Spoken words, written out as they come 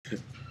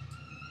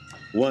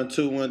One,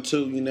 two, 1,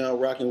 2. You now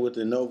rocking with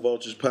the No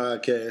Vultures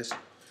podcast.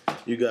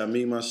 You got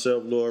me,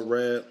 myself, Lord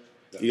Rab.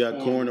 You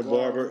got Corner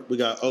Barber. We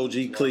got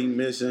OG Clee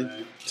missing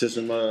to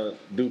some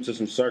due to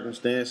some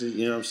circumstances.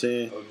 You know what I'm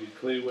saying? OG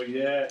Clee, where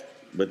you at?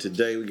 But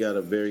today we got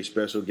a very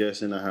special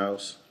guest in the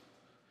house.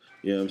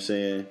 You know what I'm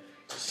saying?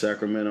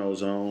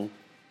 Sacramento's own,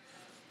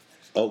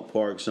 Oak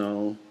Park's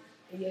own.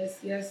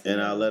 Yes.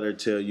 And I'll let her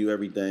tell you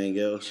everything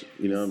else.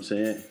 You know what I'm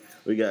saying?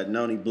 We got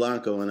Noni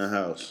Blanco in the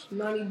house.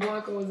 Noni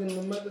Blanco is in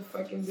the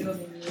motherfucking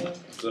building, man.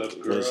 What's up,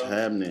 girl? What's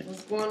happening?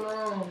 What's going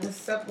on?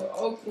 What's up with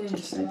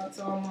Oakland? Shout out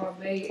to all my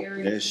Bay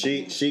Area. And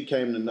she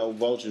came to No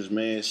Vultures,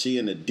 man. She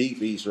in the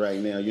deep east right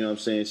now. You know what I'm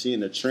saying? She in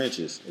the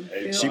trenches.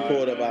 Hey, She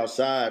pulled up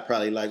outside,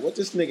 probably like, what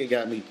this nigga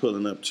got me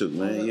pulling up to,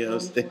 man? You know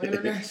what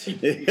I'm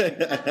saying?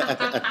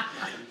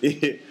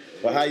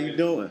 Well, how you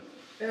doing?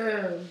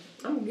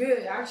 I'm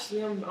good.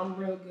 Actually, I'm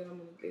real good. I'm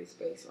in a good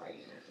space right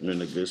now. You're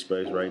in a good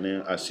space right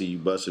now. I see you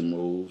busting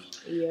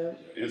moves. Yeah.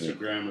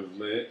 Instagram is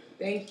lit.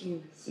 Thank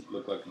you.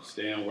 Look like you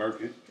staying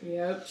working.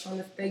 Yep. Trying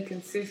to stay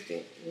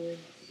consistent. Yeah.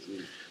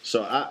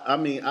 So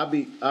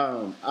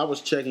I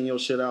was checking your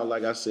shit out.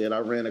 Like I said, I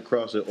ran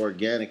across it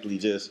organically,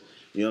 just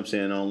you know what I'm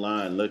saying,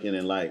 online, looking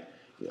and like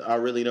I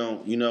really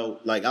don't,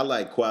 like I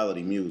like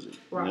quality music.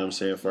 Right. You know what I'm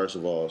saying? First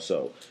of all,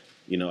 so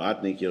I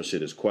think your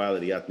shit is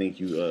quality. I think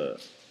you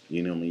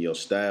your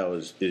style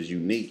is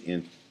unique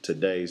in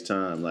today's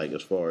time. Like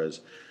as far as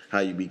how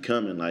you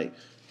becoming, like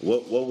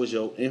what was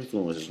your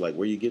influences? Like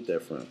where you get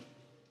that from?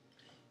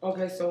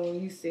 Okay, so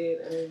when you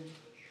said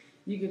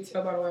you could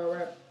tell by the way I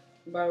rap,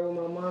 by what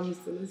my mom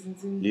used to listen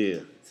to.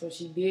 Yeah. So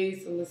she did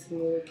used to listen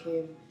to Lil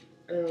Kim.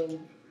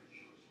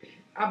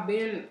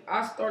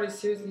 I started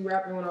seriously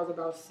rapping when I was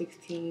about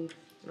 16,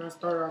 and I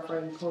started off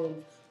writing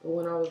poems. But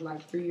when I was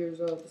like 3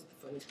 years old, this is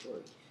the funny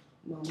story.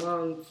 My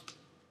mom's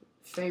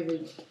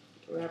favorite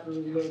rapper was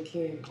Lil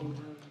Kim, and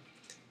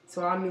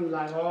so I knew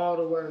like all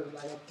the words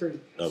like at 3.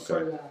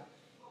 Okay.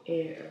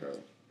 And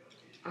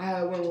I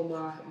had went with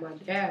my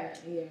dad.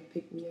 He had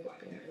picked me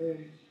up,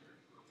 and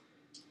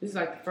this is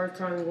like one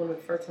of the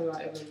first times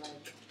I ever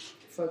like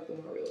fucked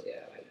with my real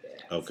dad like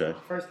that. Okay. So,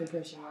 first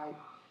impression, like.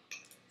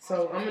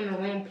 So I'm in the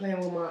room playing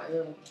with my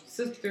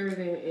sisters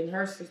and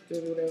her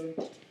sisters, whatever.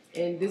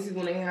 And this is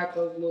when they had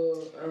those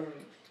little,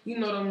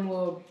 them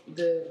little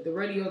the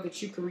radio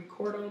that you could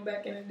record on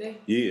back in the day.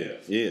 Yeah.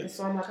 And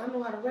so I'm like, I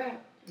know how to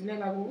rap, and they're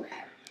like, well,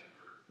 rap.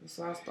 And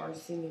so I started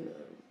singing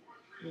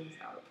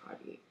Out of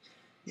Pocket.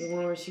 The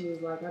one where she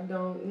was like, I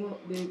don't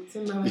want this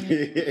to know. At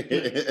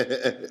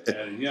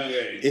a young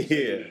age.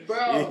 Yeah.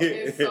 Bro,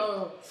 and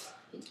so,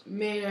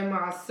 man,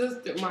 my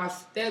stepsister,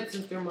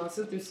 my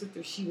sister's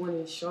sister, she went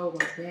and showed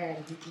my dad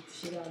and he beat the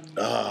shit out of me.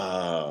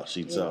 Ah,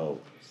 she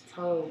told. She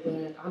told,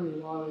 but I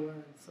knew all the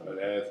words. So. But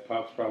as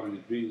Pop's probably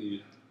beating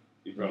you,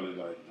 he probably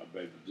like, my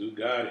baby do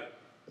got it.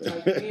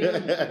 Like,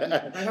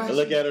 damn,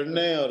 Look at her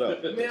now, though.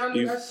 Man, I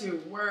knew that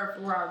shit word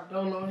for word. I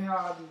don't know how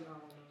I do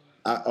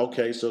that.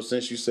 Okay, so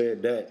since you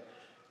said that,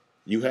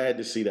 you had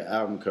to see the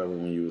album cover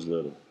when you was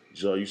little.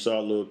 So you saw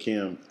Lil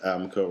Kim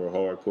album cover,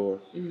 Hardcore.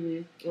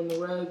 Mm-hmm. On the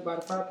rug by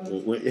the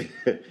fireplace.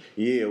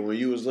 Yeah, when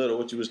you was little,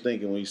 what you was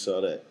thinking when you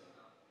saw that?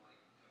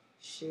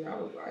 Shit, I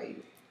was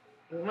like,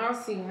 when I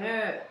seen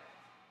that,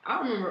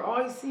 I remember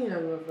always seeing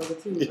that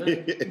motherfucker too.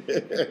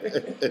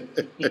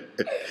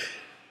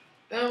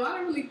 I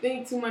didn't really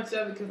think too much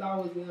of it because I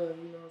was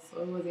young,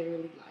 so it wasn't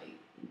really like,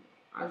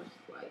 I was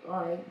like,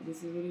 all right,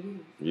 this is what it is.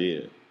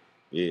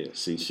 Yeah.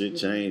 See, shit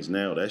changed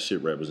now. That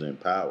shit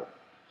represent power.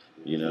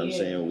 You know what I'm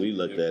saying? We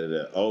looked at it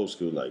at old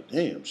school like,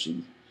 damn,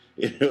 she,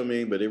 you know what I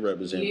mean? But it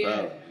represent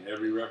power. And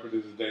every rapper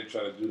this day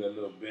try to do that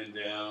little bend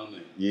down.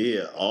 And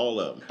all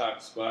of them.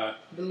 Cock squat.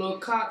 The little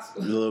cock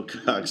squat. The little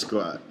cock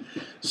squat.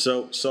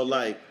 So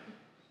like,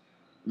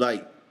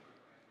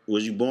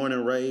 was you born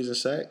and raised in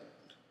Sac?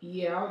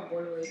 Yeah, I was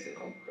born and raised in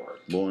Oak Park.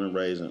 Born and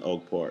raised in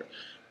Oak Park.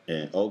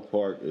 And Oak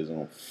Park is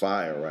on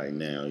fire right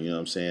now. You know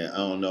what I'm saying? I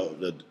don't know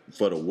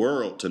for the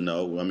world to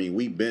know. I mean,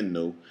 we've been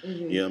new. Mm-hmm.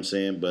 You know what I'm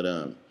saying? But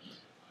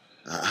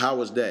how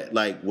was that?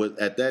 Like,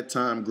 at that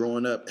time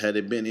growing up, had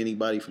it been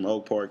anybody from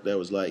Oak Park that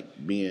was like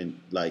being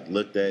like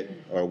looked at,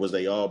 or was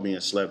they all being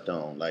slept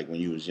on like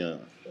when you was young?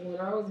 When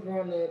I was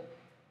growing up,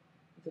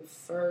 the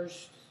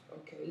first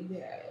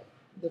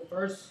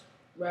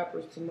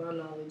rappers to my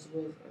knowledge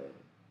was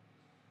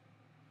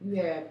you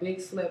had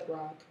Big Slep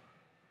Rock,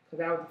 because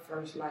that was the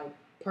first like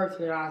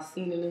person that I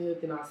seen in the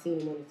hood, then I seen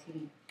him on the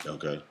TV.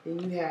 Okay. Then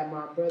you had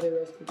my brother,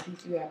 rest in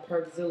peace. You had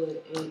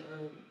Perkzilla, and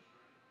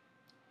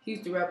he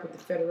used to rap with the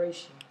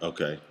Federation.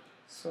 Okay.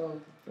 So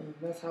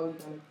that's how we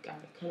kind of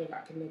got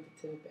connected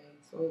to the band.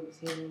 So it was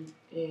him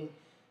and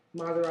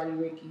Maserati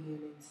Ricky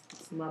and then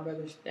my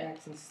brother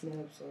Stacks and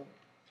Snub. So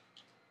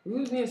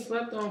we was being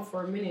slept on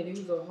for a minute. It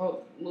was a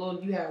whole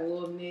you had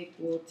Lil Nick,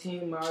 Lil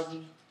Tim,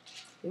 Mozzy.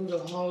 It was a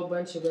whole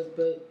bunch of us,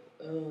 but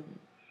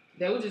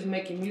they were just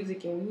making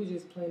music and we were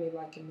just playing it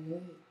like in the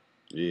hood.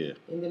 Yeah.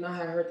 And then I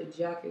had heard the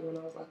Jacket when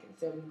I was like in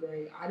 7th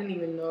grade. I didn't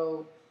even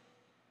know.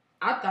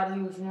 I thought he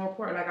was more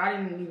important. Like I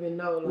didn't even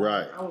know. Like,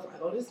 right. I was like,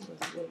 oh, this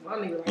must be one of my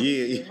niggas. Like,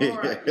 yeah.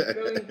 hard, you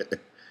feel me?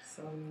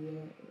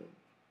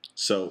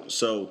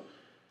 So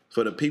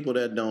for the people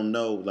that don't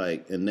know,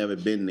 like, and never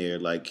been there,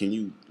 like, can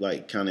you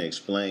like kind of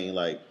explain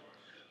like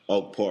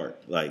Oak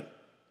Park, like?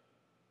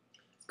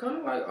 It's kind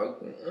of like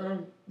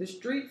Oakland. The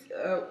streets.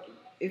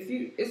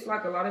 It's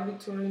like a lot of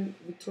Victorian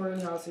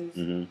houses.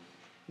 Mm-hmm.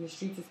 The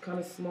streets is kind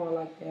of small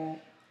like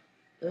that.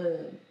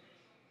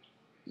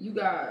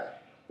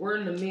 We're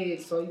in the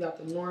mid, so you got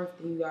the north,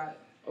 and you got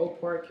Oak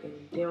Park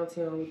and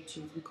downtown, which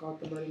is we call it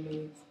the Murder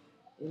Mids,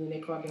 and then they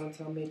call it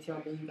downtown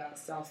Midtown. Then you got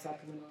South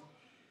Sacramento.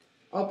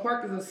 Oak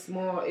Park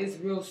it's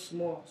real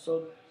small,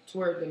 so to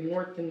where the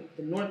north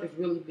is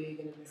really big,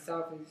 and then the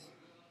south is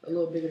a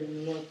little bigger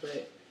than the north.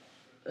 But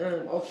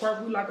Oak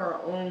Park, we like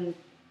our own.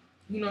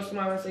 You know,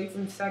 somebody might say you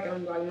from Sac,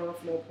 I'm like, no, I'm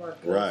from Oak Park.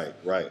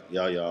 Right.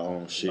 Y'all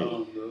own shit.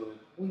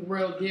 We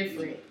real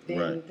different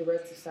than the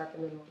rest of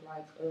Sacramento.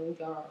 Like, we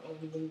got our own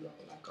lingo,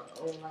 like our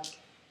own, like,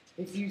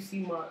 if you see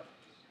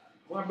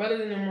my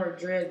brothers in them wear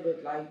dreads,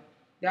 but like,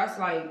 that's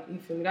like, you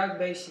feel me, that's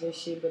base shit and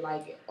shit, but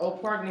like,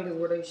 Oak Park niggas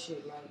wear they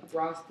shit, like,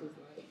 rosters,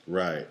 like.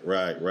 Right.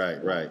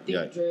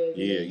 Thick dreads.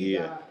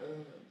 Yeah.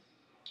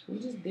 We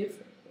just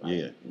different.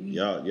 Like,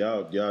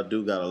 y'all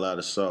do got a lot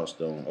of sauce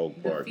though in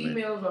Oak Park, man. The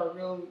females are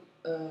real,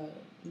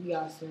 we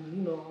got some,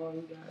 you know,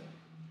 we got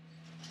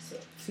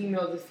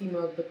females is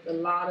females, but a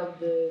lot of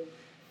the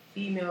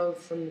females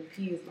from the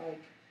P is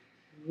like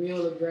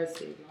real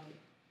aggressive. Like,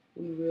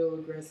 we real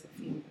aggressive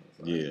females.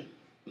 Like,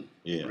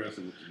 yeah.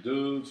 Aggressive with the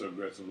dudes or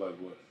aggressive like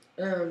what?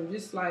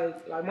 Just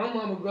like my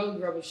mama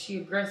girl, but she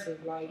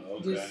aggressive. Like,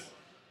 just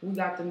we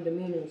got them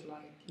demeanors.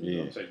 Like, you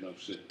don't take no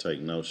shit.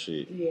 Take no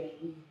shit.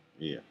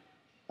 Yeah.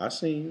 I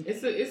seen.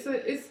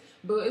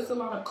 But it's a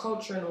lot of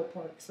culture in Oak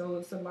Park, so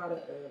it's a lot of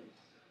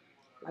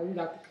like, we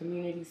got the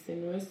community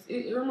center.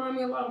 It reminds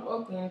me a lot of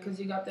Oakland because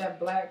you got that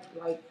black,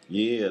 like.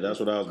 Yeah, that's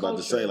what I was about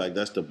to say. Like,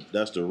 that's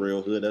the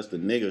real hood. That's the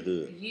nigga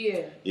hood.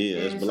 Yeah. Yeah,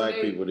 there's black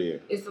people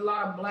there. It's a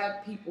lot of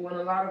black people, and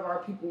a lot of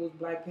our people was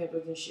Black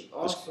Panthers and shit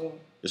also.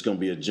 It's going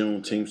to be a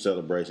Juneteenth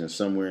celebration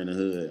somewhere in the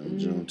hood on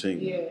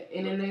Juneteenth. Yeah,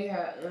 and then they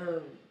had,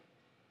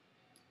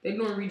 they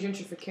doing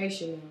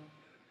regentrification now.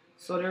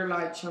 So they're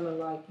like trying to,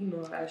 like, you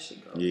know how that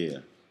shit goes. Yeah.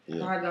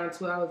 I got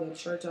into it. I was at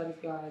church. I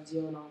just got out of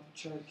jail and I was at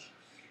church.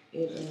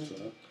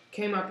 And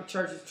came out the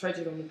church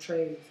on the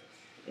trays.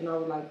 And I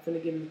was like,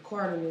 finna get in the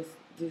car, and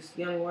this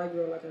young white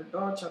girl, like, her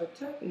dog tried to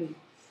attack me.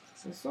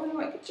 And so I'm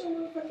like, get your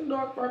motherfucking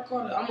dog before I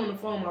call it. I'm on the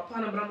phone with my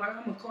partner, but I'm like,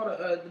 I'm gonna call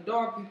the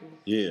dog people.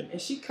 Yeah.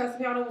 And she cussed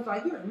me out and was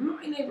like, you're in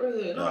my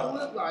neighborhood. I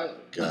look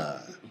like.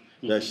 God.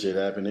 That shit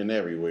happening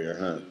everywhere,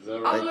 huh?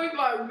 I look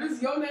like, this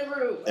is your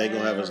neighborhood. They gonna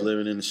have us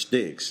living in the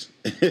sticks.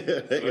 So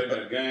they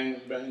got gang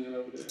banging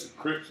over there?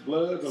 Crips,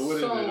 Bloods, or what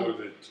is it? Or is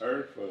it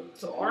turf? Or?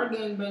 So our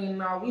gang banging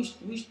now, we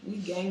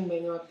gang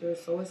bang out there,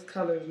 so it's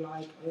colors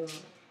like,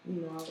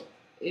 you know,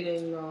 it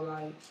ain't no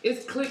like,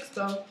 it's cliques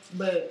though,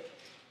 but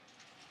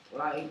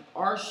like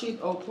our shit,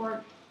 Oak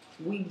Park,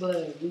 we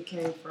blood.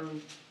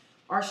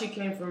 Our shit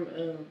came from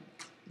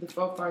the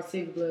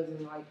 456 Bloods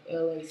in like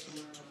LA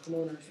somewhere,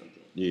 Pomona or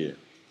something. Yeah.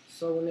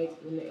 So when the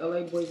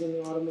LA boys in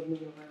there, all them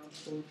moving around,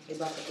 so they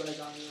about to bloods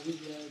out here. We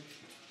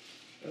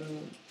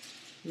bloods,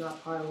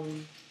 not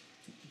piling,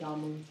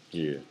 dominant.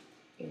 Yeah.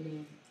 And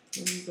then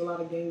there's a lot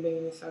of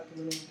gangbanging in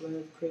Sacramento,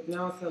 Bloods, Crips.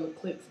 Now it's hella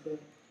cliques, but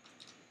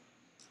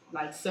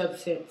like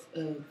subsets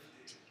of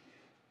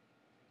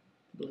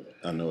blood.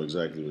 I know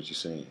exactly what you're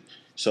saying.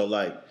 So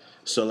like,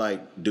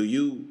 do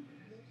you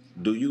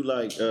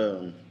like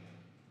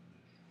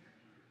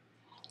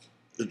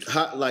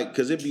hot, like,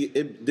 cause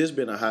this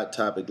been a hot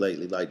topic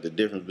lately, like the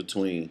difference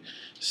between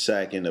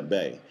Sac and the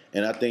Bay,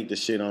 and I think the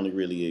shit only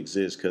really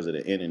exists because of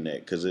the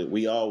internet. Cause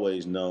we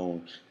always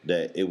known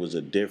that it was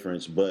a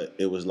difference, but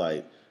it was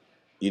like,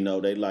 you know,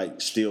 they like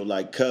still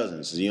like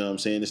cousins. You know what I'm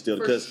saying? It's still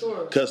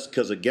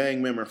cause a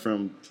gang member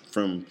from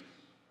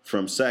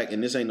Sac,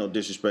 and this ain't no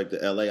disrespect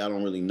to LA. I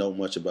don't really know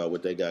much about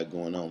what they got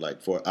going on. Like,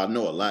 I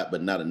know a lot,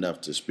 but not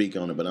enough to speak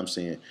on it. But I'm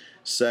saying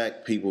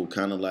Sac people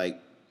kind of like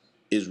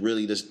is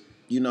really just,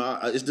 you know,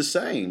 it's the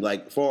same.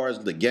 Like, far as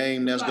the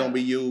game that's gonna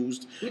be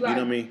used, you know what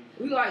I mean?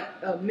 We like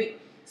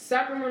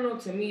Sacramento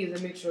to me is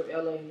a mixture of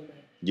LA and the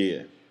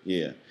Bay.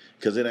 Yeah.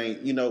 Cause it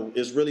ain't, you know,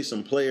 it's really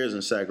some players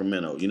in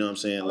Sacramento. You know what I'm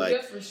saying? Like,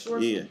 yes, for sure.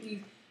 Yeah.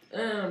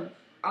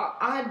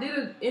 I did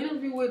an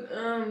interview with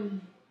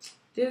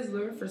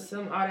Dizzler for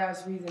some odd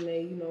ass reason.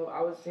 That, you know,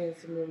 I was saying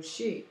some real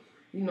shit.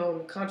 You know,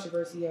 the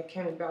controversy that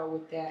came about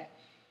with that,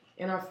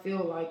 and I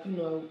feel like, you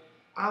know,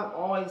 I've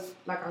always,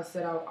 like I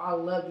said, I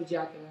love the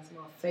Jacket. That's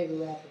my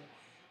favorite rapper.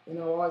 And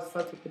I always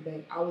fucked with the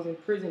Bay. I was in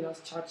prison.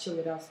 That's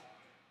Chachilla. That's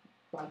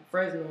like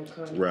Fresno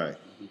kind of. Right.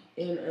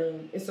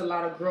 And it's a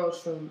lot of girls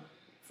from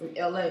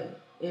LA.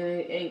 And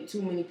it ain't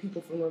too many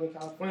people from Northern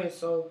California.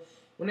 So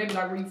when they be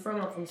like, where you from?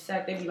 I'm from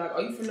Sac. They be like,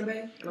 oh, you from the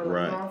Bay? And I'm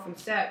like, no, I'm from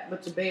Sac.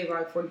 But the Bay is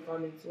like 45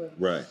 minutes away.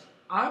 Right.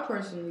 I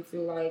personally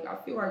feel like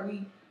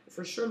we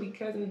for sure be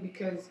cousins,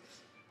 because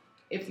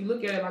if you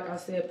look at it, like I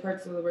said,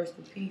 Perks of the Rest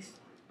in Peace.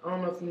 I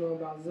don't know if you know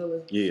about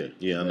Zilla.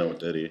 Yeah, I know what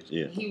that is.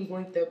 Yeah. He was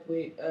linked up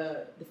with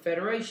the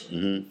Federation.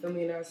 Mm-hmm. You feel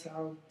me? And that's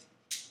how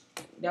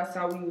that's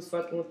how we was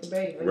fucking with the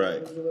Bay. Right.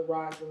 It was Lil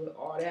Rise,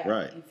 all that.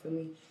 Right. You feel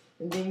me?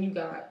 And then you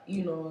got,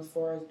 as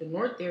far as the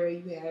North area,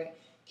 you had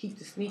Keep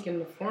the Sneak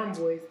and the Farm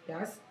Boys.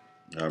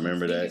 I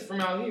remember that. He's from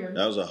out here.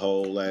 That was a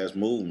whole last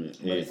movement.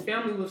 But his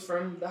family was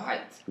from the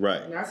Heights.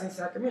 Right. And that's in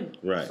Sacramento.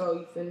 Right. So,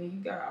 you feel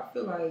me? I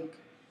feel like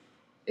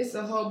it's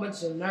a whole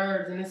bunch of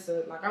nerds,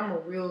 and I'm a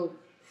real,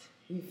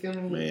 you feel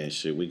me? Man,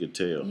 shit, we could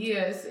tell.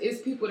 Yeah,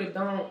 it's people that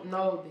don't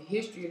know the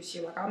history of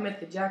shit. Like, I met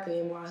the Jacker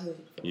in my hood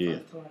for the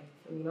first time.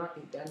 I mean, I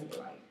think that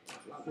nigga,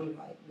 really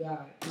like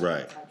God.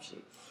 Right. Type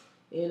shit.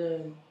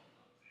 And,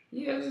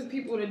 yeah, it's just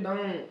people that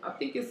don't, I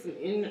think it's some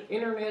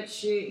internet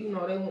shit, they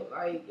want,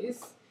 like,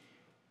 it's,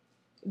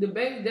 the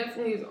Bay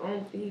definitely is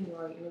own thing,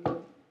 like,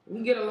 nigga.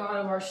 We get a lot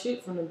of our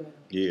shit from the Bay.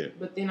 Yeah.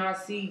 But then I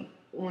see,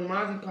 when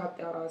Mozzy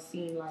popped out, I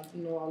seen, like, a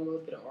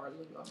little bit of art.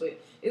 But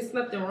it's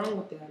nothing wrong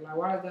with that. Like,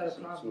 why is that a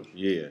problem?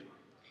 Yeah.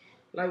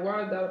 Like,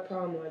 why is that a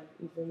problem? Like,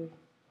 you feel me?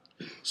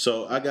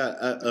 So I got,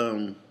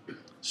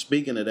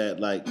 speaking of that,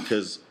 like,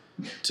 because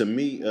to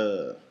me,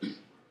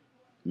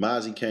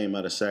 Mozzy came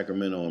out of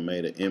Sacramento and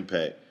made an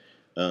impact.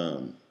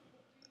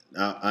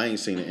 I ain't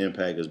seen an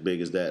impact as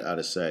big as that out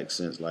of Sac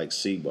since like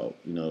Sebo.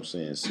 You know what I'm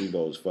saying?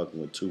 Sebo was fucking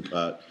with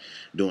Tupac,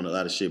 doing a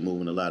lot of shit,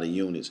 moving a lot of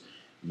units.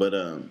 But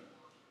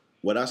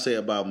what I say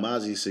about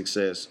Mozzy's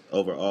success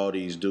over all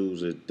these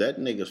dudes is that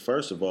nigga,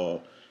 first of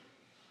all,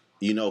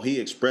 he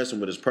expressing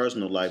with his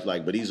personal life,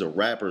 like, but he's a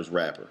rapper's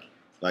rapper.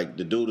 Like,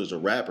 the dude is a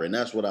rapper, and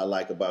that's what I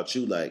like about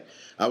you. Like,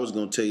 I was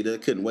gonna tell you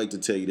that, couldn't wait to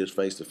tell you this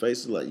face to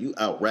face. It's like, you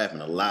out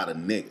rapping a lot of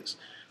niggas.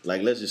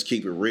 Like, let's just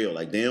keep it real.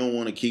 Like, they don't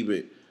want to keep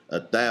it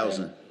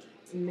 1,000.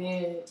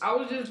 Man, I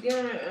was just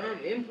getting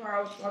Empire.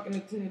 I was talking to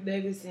Tina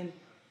Davis, and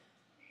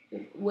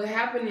what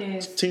happened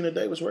is Tina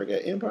Davis work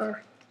at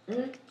Empire.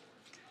 Mm-hmm.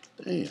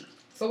 Damn.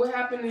 So what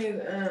happened is,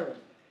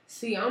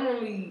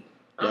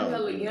 I'm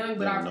hella young,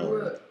 but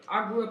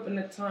I grew up in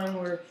a time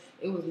where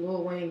it was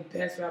Lil Wayne, the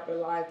best rapper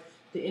alive.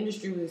 The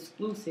industry was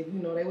exclusive.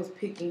 They was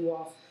picking you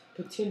off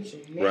potential.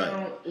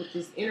 Now with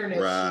this internet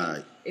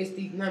shit, it's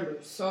these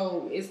numbers.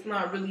 So it's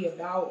not really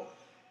about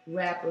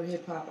rap or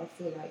hip hop. I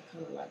feel like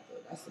kind of like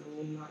that's the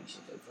Illuminati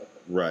shit they fuck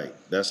up. Right.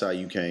 That's how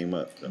you came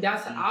up.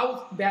 That's how I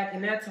was back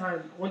in that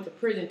time. Went to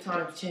prison.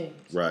 Times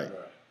changed. Right.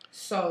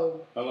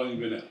 So how long you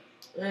been out?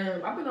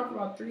 I've been out for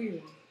about 3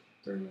 years.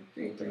 3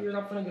 years.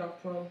 I'm finna get off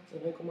pro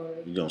and then come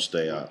out. You gonna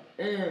stay out?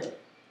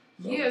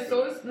 Yeah.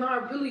 So it's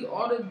not really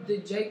all the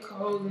J.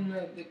 Cole's and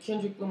the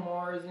Kendrick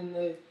Lamar's and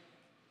the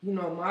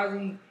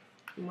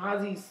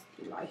Mozzy's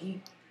like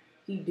he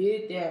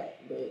did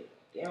that, but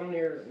damn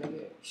near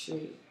nigga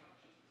shit.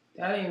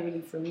 That ain't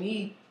really for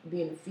me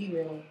being a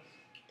female.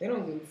 They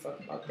don't give a fuck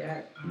about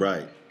that.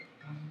 Right.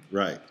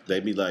 They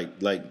be like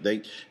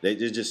they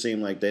just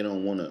seem like they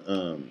don't want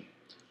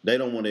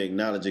to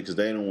acknowledge it because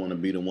they don't want to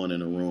be the one in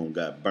the room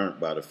got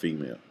burnt by the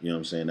female. You know what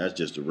I'm saying? That's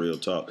just the real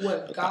talk.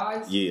 What,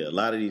 guys? Yeah, a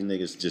lot of these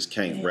niggas just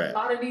can't rap. A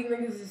lot of these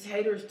niggas is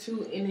haters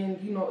too, and then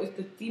it's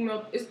the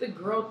female, it's the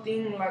girl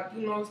thing, like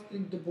it's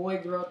the boy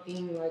girl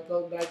thing, like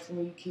go back to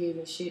when you kids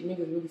and shit.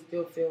 Niggas really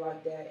still feel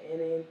like that, and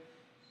then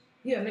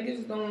niggas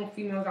just don't want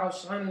females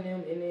outshining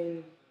them, and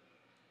then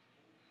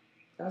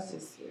that's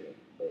just weird.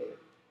 But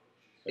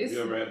have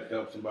you ever had to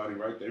help somebody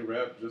write their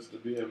rap just to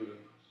be able to?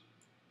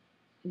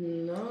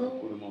 No.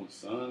 Put them on the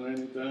sun or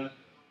anything?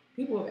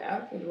 People have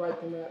asked me to write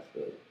them raps,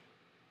 but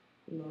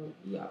you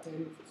gotta pay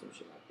me for some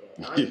shit like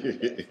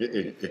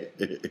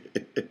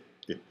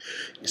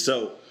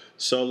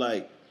that. So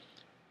like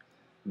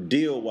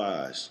deal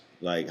wise,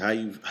 like how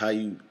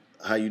you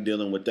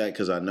dealing with that?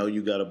 Because I know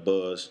you got a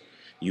buzz,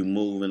 you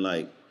moving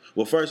like.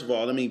 Well, first of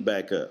all, let me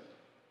back up,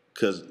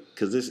 because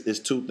this is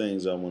two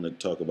things I want to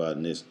talk about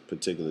in this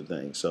particular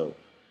thing. So,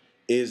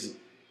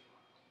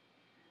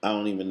 I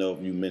don't even know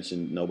if you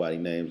mentioned nobody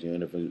names in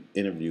your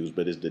interviews,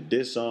 but is the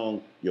diss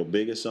song your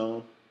biggest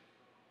song?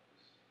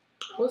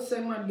 I would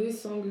say my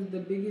diss song is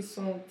the biggest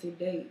song to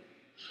date.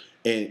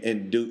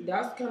 And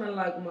that's kind of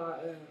like my.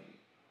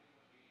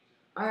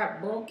 I had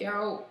broke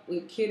out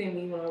with Kidding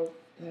Me when I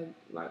had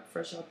like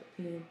fresh out the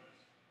pen.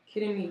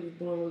 Kidding Me was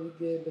doing really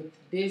good, but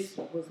this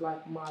was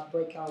like my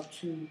breakout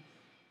to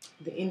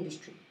the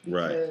industry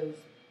because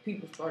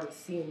people started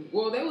seeing me.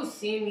 Well, they was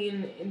seeing me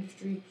in the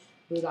industry,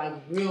 but like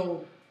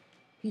real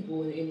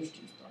people in the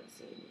industry started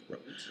seeing me.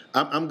 Right.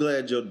 I'm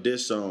glad your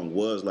diss song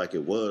was like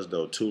it was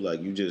though too.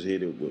 Like you just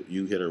hit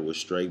her with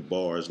straight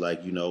bars,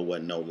 like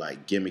wasn't no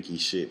like gimmicky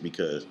shit,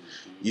 because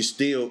you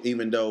still,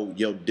 even though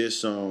your diss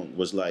song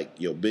was like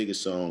your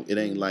biggest song, it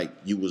ain't like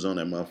you was on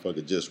that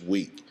motherfucker just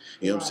weak.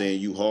 You know what I'm saying?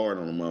 You hard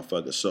on the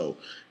motherfucker. So,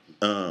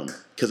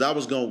 because I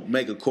was gonna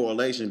make a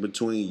correlation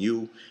between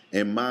you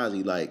and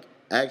Mozzy. Like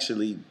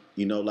actually,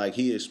 like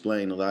he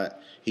explained a lot.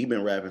 He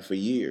been rapping for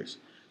years,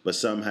 but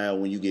somehow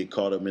when you get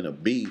caught up in a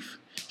beef,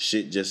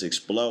 shit just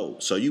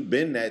explodes. So you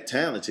been that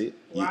talented,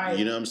 right.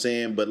 You know what I'm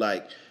saying? But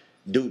like,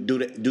 do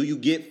you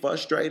get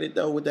frustrated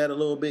though with that a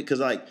little bit?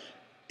 Because like,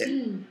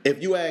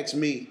 if you ask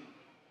me,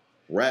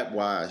 rap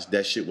wise,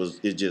 that shit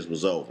just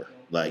was over.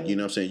 Like, you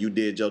know what I'm saying? You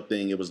did your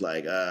thing. It was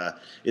like,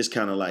 it's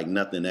kind of like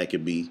nothing that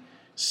could be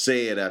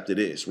said after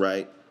this,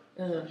 right?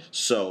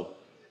 So,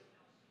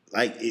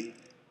 like it.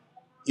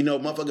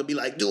 Motherfucker be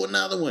like, do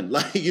another one.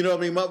 Like, you know what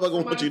I mean?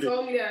 Motherfucker want you to. Somebody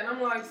told me that, and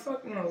I'm like,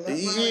 fuck no.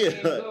 That's not how Yeah.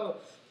 it go.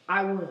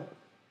 I won.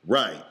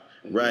 Right.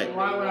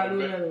 Why would I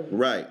do another one?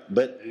 Right.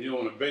 But And you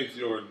want to base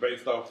yours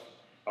based off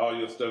all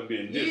your stuff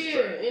being diss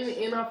Yeah, tracks.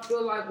 and I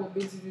feel like what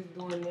bitches is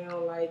doing now,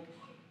 like,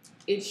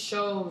 it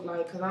shows,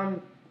 like, cause I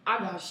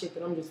got shit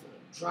that I'm just gonna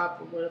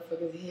drop a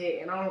motherfucker's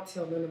head, and I don't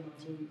tell none of my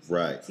moves.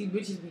 Right. See,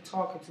 bitches be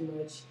talking too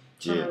much,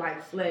 trying to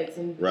like flex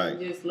and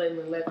just letting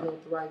the left know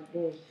what the right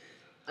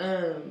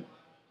doing.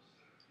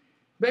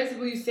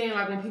 Basically, you're saying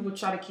like when people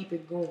try to keep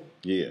it going.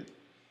 Yeah.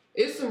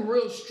 It's some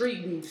real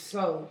street beef,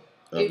 so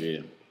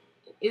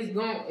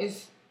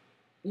it's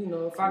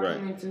if I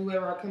come into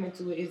whoever I come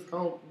into it's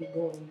gonna be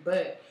going.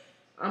 But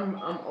I'm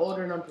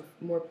older and I'm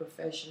more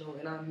professional,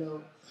 and I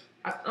know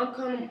I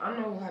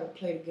know how to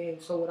play the game.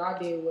 So what I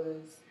did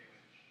was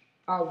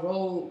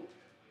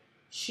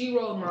she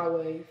rolled my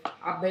wave.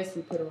 I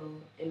basically put her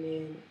on, and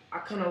then I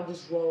kind of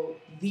just rolled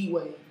the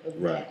wave of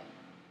that.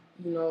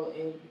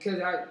 And because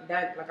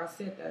like I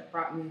said, that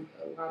brought me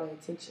a lot of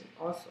attention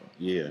also.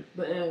 Yeah.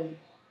 But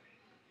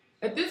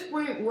at this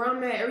point where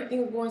I'm at,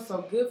 everything's going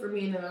so good for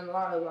me, and a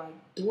lot of like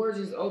doors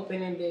is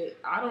opening that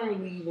I don't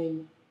really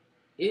even.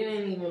 It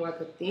ain't even like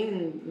a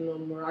thing no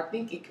more. I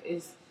think it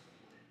is.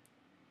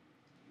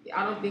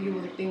 I don't think it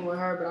was a thing with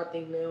her, but I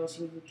think now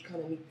she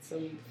kind of needs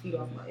some feed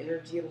off my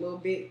energy a little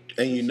bit.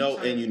 And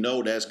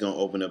that's gonna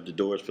open up the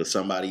doors for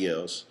somebody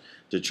else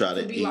to try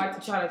to eat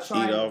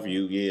off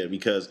you, yeah.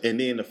 Because and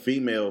then the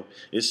female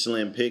is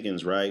slim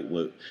pickings, right?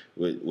 With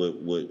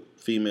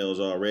females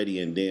already,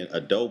 and then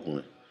a dope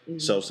one. Mm-hmm.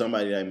 So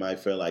somebody that might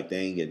feel like they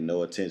ain't getting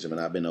no attention, but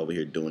I've been over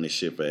here doing this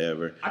shit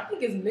forever. I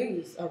think it's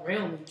niggas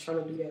around me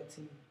trying to do that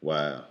to me.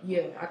 Wow.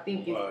 Yeah, I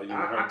think you heard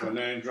her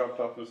name dropped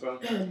off or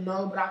something?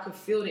 No, but I could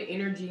feel the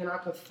energy, and I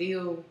could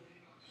feel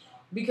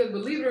because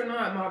believe it or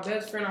not, my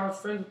best friend, I was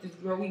friends with this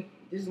girl.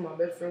 This is my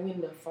best friend. We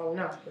ended up falling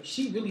out, but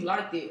she really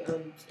liked it.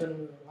 Stunna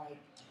Girl, like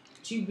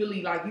she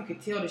really like you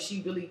could tell that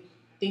she really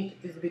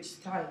think that this bitch is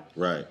tight.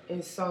 Right.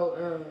 And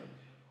so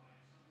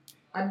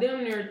I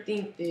damn near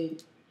think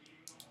that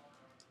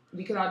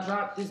because I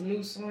dropped this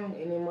new song,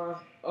 and then my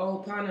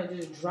old partner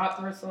just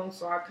dropped her song,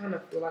 so I kind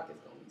of feel like it's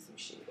gonna be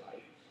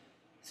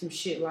some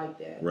shit like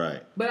that.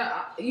 Right.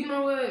 But you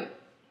know what?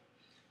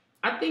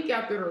 I think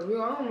after the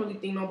real, I don't really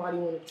think nobody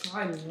want to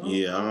try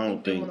me.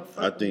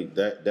 I think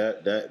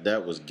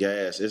that was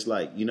gas. It's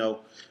like,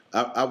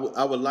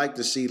 I would like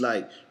to see,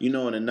 like, in the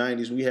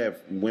 90s we have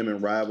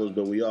women rivals,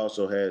 but we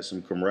also had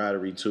some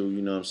camaraderie too,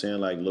 you know what I'm saying?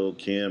 Like Lil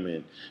Kim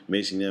and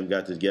Missy and them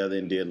got together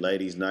and did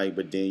Ladies Night,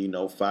 but then,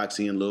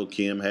 Foxy and Lil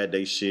Kim had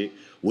they shit,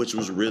 which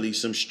was really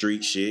some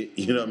street shit,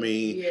 you know what I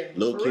mean? Yeah,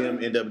 Lil Kim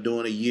ended up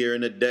doing a year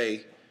and a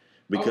day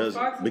because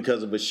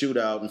of a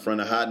shootout in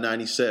front of Hot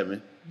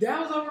 97.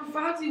 That was over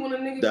Foxy when a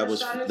nigga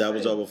that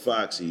was over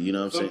Foxy, you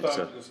know what I'm saying?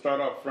 Sometimes it can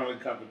start off friendly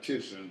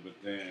competition, but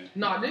then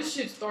this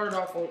shit started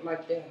off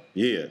like that.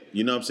 Yeah,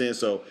 you know what I'm saying?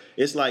 So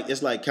it's like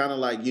kind of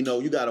like,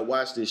 you gotta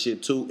watch this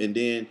shit too, and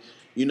then,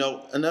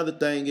 another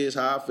thing is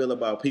how I feel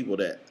about people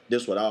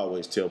this what I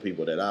always tell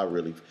people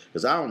that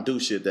because I don't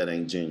do shit that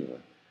ain't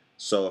genuine.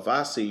 So if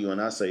I see you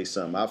and I say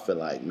something, I feel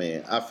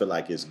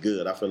like it's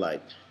good. I feel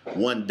like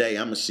one day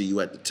I'm gonna see you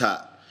at the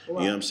top. Wow.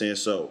 You know what I'm saying?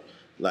 So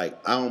like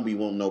I don't be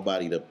wanting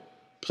nobody to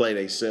play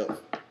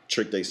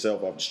trick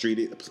theyself off the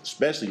street,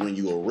 especially when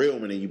you a real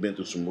one and you've been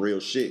through some real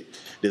shit.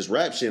 This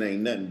rap shit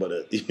ain't nothing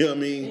but you know what I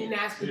mean? And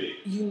that's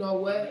you know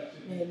what?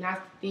 And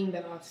that's the thing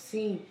that I've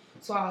seen.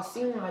 So I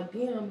seen like,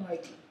 damn,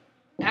 like,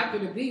 after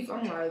the beef,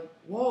 I'm like,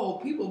 whoa,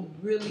 people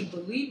really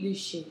believe this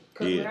shit.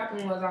 Because what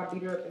happened was I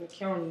beat her up in the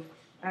county.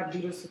 I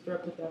beat her sister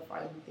up with that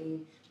fighting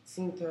thing.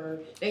 Seen her.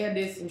 They had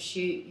did some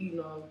shit,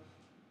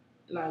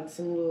 like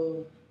some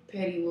little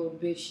petty little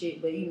bitch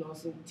shit, but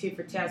some tit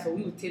for tat. So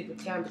we was tit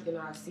for tat, but then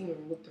I seen her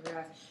and whipped her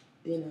ass.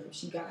 Then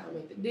she got out and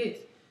made the diss.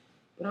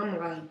 But I'm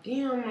like,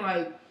 damn,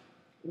 like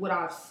what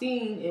I've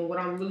seen and what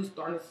I'm really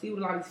starting to see with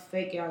a lot of these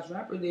fake ass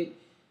rappers, that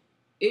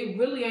it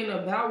really ain't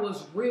about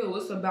what's real.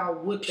 It's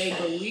about what they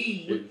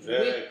believe.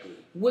 Exactly.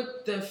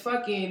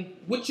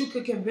 What you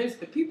could convince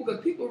the people,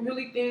 because people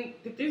really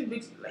think that this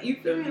bitch, like, you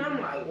feel me? And I'm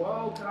like,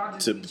 whoa, can I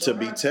just to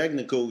be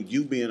technical,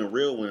 you being a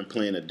real one,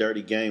 playing a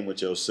dirty game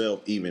with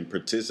yourself, even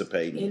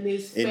participating in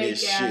this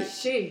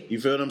shit. You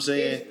feel what I'm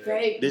saying? It's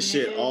fake, this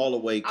man. Shit all the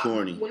way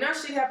corny. When that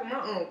shit happened,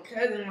 my own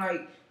cousin,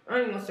 like, I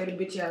ain't gonna say the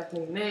bitch ass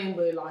nigga's name,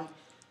 but like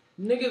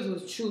niggas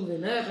was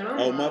choosing up, and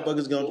I'm like,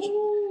 motherfuckers gonna.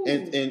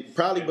 And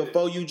probably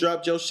before you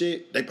dropped your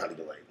shit, they probably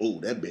be like, "Ooh,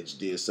 that bitch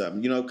did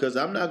something," because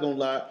I'm not gonna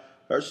lie,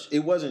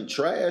 it wasn't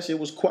trash, it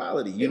was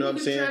quality. You know what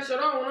I'm saying? Trash at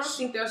all. When I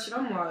think that shit,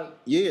 I'm like,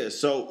 yeah.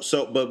 So,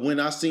 but when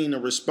I seen the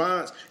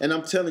response, and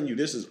I'm telling you,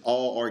 this is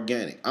all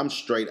organic. I'm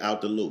straight out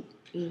the loop.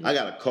 Mm-hmm. I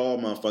gotta call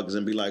motherfuckers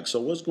and be like,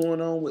 so what's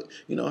going on with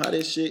how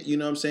this shit, you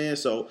know what I'm saying?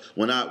 So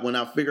when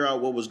I figure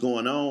out what was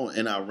going on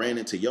and I ran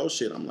into your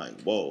shit, I'm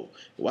like, whoa,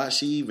 why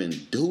she even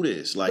do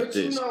this like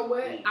this? But you know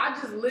what? I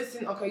just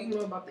listened. Okay, you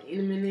know about the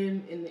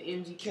Eminem and the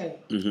MGK.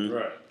 Mm-hmm.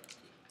 Right.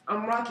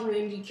 I'm rocking with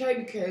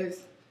MGK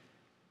because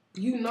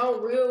you know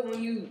real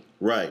when you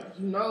right.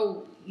 You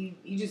know, you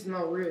just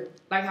know real.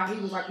 Like how he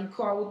was like, you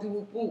call with the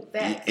whoop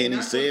facts. And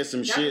he said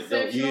some shit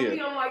though. Yeah.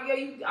 Me. I'm like,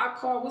 yeah, I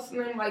called. What's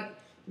the name? Like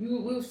we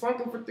was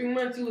funking for 3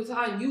 months. You was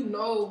high. And you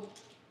know,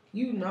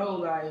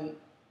 like.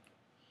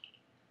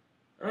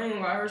 I don't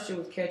know why her shit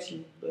was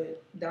catchy,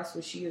 but that's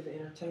what she is, an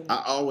entertainer.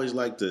 I always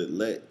like to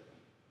let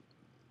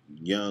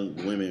young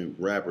women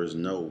rappers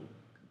know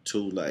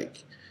too,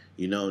 like,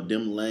 you know,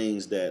 them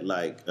lanes that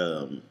like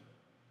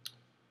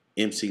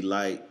MC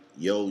Light,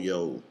 Yo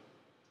Yo,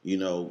 you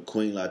know,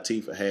 Queen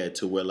Latifah had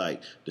to where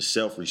like the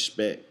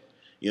self-respect.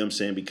 You know what I'm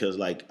saying? Because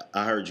like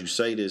I heard you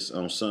say this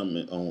on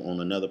something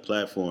on another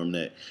platform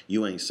that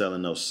you ain't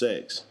selling no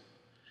sex.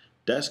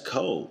 That's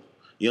cold.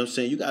 You know what I'm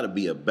saying? You got to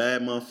be a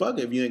bad motherfucker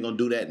if you ain't going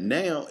to do that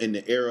now in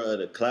the era of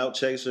the clout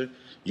chaser.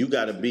 You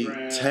got to be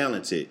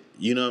talented.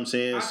 You know what I'm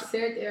saying? I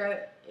said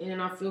that,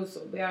 and I feel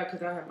so bad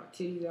because I have my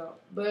titties out.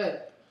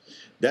 But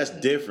that's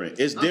different.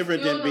 It's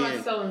different than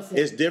being.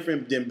 It's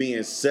different than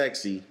being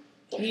sexy.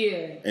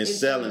 Yeah. And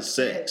selling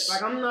sex.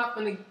 Like I'm not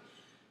gonna.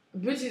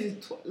 Bitches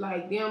is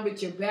like, damn,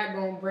 bitch, your back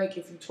gonna break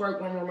if you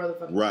twerk one more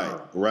motherfucking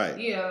time. Right.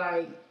 Yeah,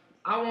 like.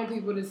 I want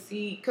people to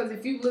see, because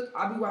if you look,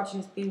 I'll be watching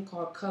this thing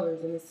called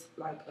Colors, and it's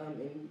like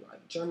in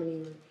like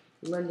Germany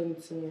or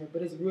London somewhere,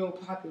 but it's real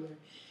popular,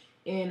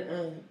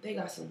 and they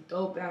got some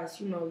dope ass,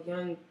 you know,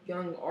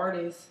 young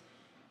artists,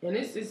 and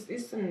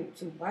it's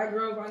some black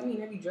girls like me,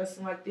 they be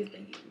dressing like this, they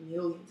get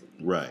millions of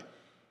views. Right.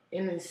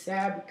 And it's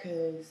sad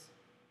because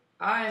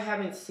I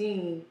haven't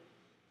seen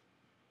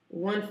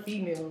one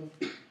female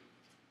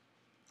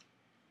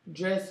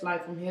dressed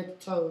like from head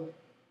to toe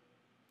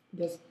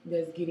that's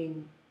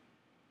getting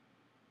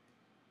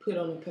put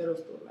on a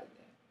pedestal like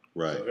that.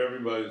 Right. So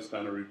everybody's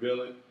kind of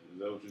revealing. Is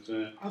that what you're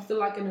saying? I feel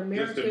like in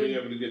America, just to be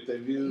able to get their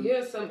views.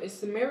 Yeah,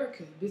 it's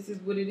America. This is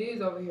what it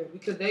is over here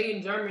because they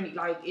in Germany,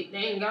 like they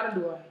ain't gotta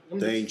do all that.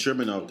 They ain't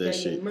tripping off that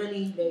shit.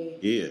 Money,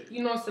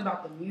 you know, it's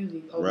about the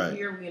music. Over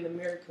here, we in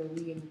America,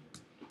 we in.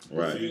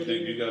 Right. So you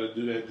think you got to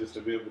do that just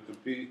to be able to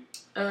compete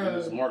in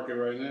this market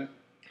right now?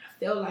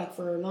 I felt like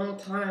for a long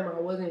time I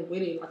wasn't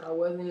with it. Like I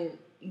wasn't,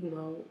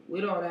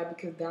 with all that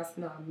because that's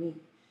not me.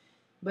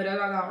 But as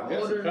I got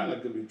older, it kind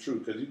of could be true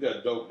because you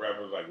got dope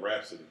rappers like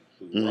Rhapsody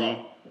who's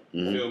raw.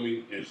 You feel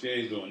me? And she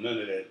ain't doing none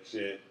of that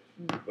shit.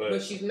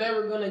 But she's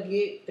never gonna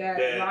get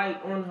that light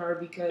on her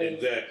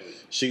because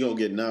she gonna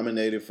get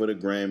nominated for the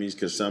Grammys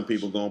because some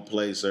people gonna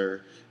place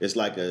her. It's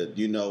like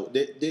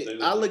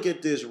I look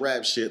at this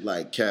rap shit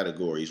like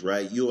categories,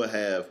 right? You will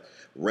have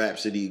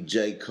Rhapsody,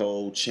 J.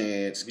 Cole,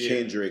 Chance,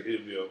 Kendrick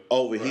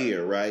over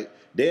here, right?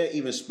 They'll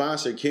even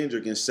sponsor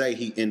Kendrick and say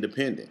he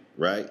independent,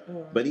 right?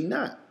 But he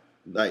not.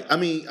 Like, I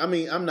mean,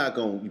 I'm not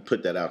gonna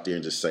put that out there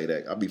and just say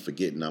that. I'll be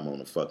forgetting I'm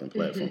on a fucking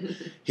platform.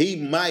 He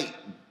might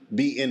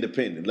be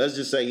independent. Let's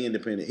just say he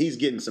independent. He's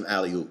getting some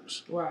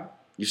alley-oops. Right.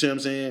 You see what I'm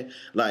saying?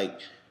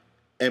 Like,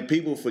 and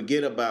people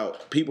forget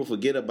about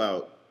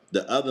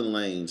the other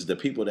lanes, the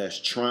people that's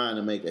trying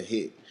to make a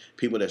hit,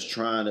 people that's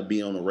trying to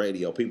be on the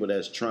radio, people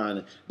that's trying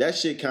to, that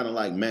shit kind of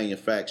like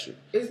manufactured.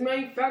 It's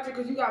manufactured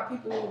because you got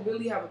people who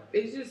really have,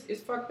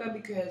 it's fucked up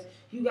because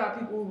you got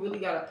people who really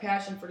got a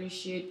passion for this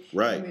shit.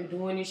 Right. You've been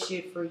doing this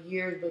shit for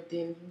years, but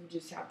then you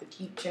just have to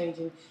keep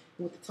changing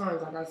with the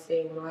times. Like I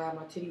said, when I had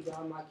my titties out,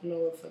 I'm like, you know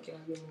what, fuck it,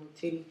 I give them a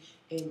titty.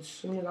 And as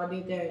soon as I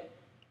did that.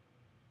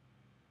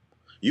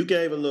 You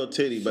gave a little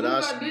titty, but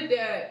as soon as I did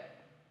that,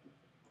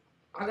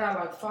 I got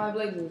like 5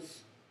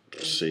 labels.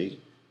 See?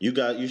 You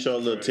showed a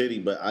little titty,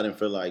 but I didn't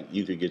feel like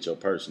you could get your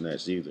purse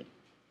snatched either.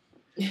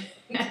 You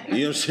know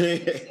what I'm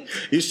saying?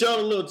 You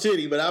showed a little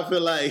titty, but I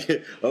feel like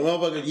a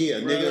motherfucker,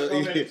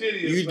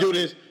 nigga, you do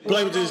this,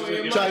 play with this,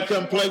 try to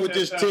come play with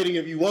this titty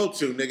if you want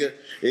to, nigga.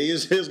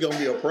 It's gonna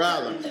be a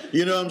problem.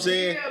 You know what I'm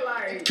saying?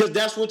 Because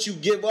that's what you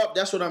give up.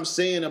 That's what I'm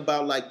saying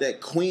about like that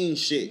queen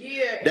shit.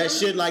 Yeah. That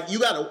shit, like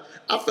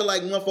I feel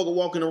like motherfucker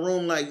walk in the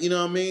room like, you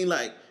know what I mean?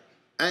 Like,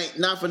 I ain't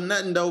not for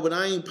nothing though, but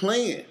I ain't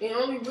playing. And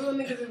only real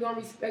niggas is gonna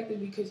respect it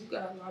because you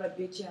got a lot of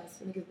bitch ass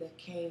niggas that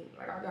came.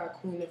 Like I got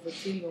Queen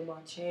Nefertiti on my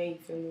chain, you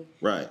feel me?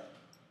 Right.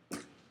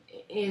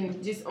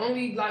 And just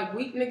only like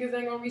weak niggas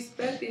ain't gonna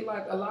respect it.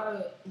 Like a lot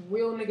of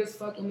real niggas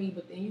fuck with me,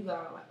 but then you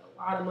got like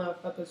a lot of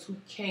motherfuckers who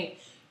can't.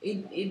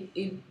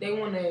 They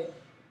wanna.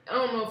 I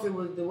don't know if it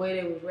was the way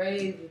they was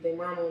raised, if they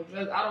mama on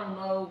drugs. I don't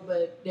know,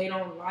 but they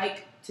don't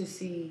like to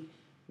see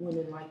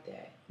women like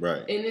that. Right.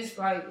 And it's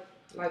like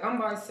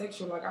I'm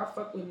bisexual. Like I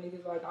fuck with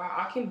niggas. Like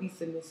I can be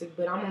submissive,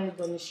 but I'm only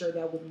gonna share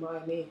that with my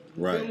man. You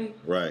feel me?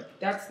 Right.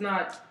 That's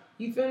not.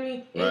 You feel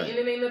me? Right. And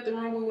it ain't nothing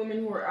wrong with women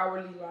who are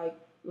outwardly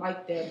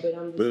like that. But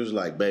I'm just. But it was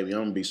like, baby, I'm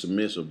gonna be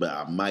submissive, but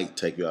I might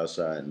take you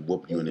outside and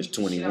whoop you in this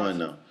 21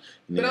 though.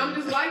 But I'm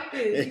just like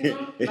this, you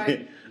know.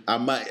 Like I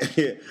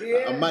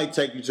might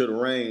take you to the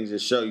range and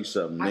show you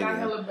something. I nigga. got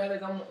hella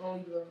brothers. I'm the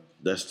only girl.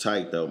 That's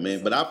tight though,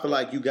 man. But I feel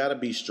like you gotta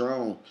be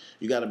strong.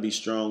 You gotta be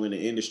strong in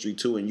the industry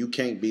too, and you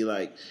can't be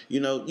like,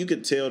 you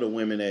could tell the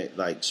women that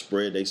like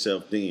spread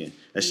themselves thin.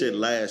 That shit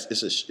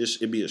lasts.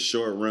 It'd be a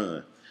short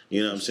run.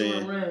 You know what I'm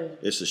saying? Run.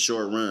 It's a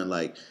short run.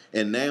 Like,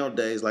 and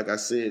nowadays, like I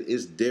said,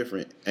 it's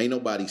different. Ain't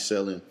nobody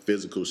selling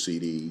physical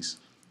CDs.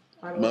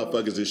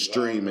 Motherfuckers is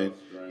streaming.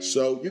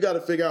 So you got to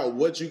figure out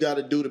what you got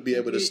to do to be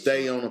able to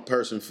stay on a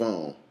person's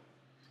phone.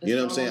 You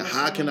know what I'm saying?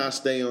 How can I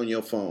stay on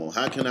your phone?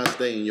 How can I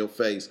stay in your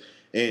face?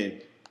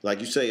 And like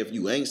you say, if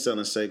you ain't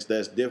selling sex,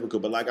 that's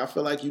difficult. But like, I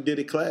feel like you did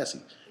it classy.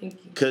 Thank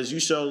you. Because you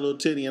showed a little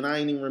titty, and I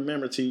ain't even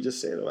remember till you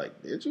just said it.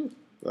 Like, did you?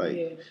 Like,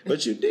 yeah.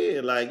 But you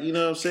did. Like, you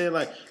know what I'm saying?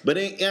 Like, but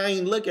I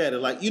ain't look at it.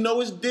 Like, you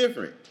know it's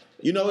different.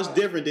 You know it's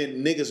different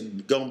than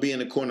niggas gonna be in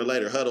the corner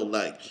later huddle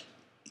like,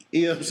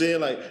 you know what I'm saying?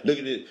 Like, look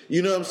at it.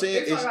 You know what I'm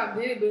saying? It's like I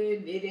did, but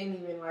it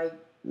didn't even like.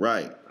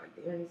 Right.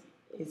 Like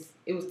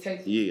it was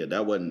tasty. Yeah,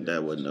 that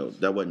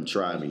wasn't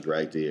try me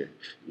right there.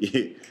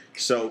 Yeah.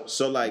 So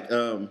like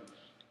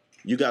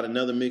you got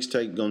another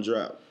mixtape gonna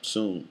drop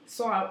soon.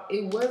 So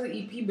it was an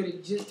EP, but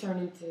it just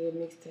turned into a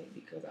mixtape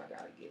because I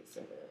gotta get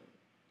some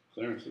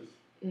clearances.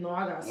 No,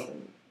 I got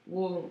some.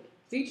 Well,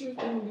 features.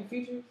 There will be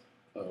features.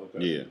 Oh,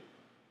 okay. Yeah.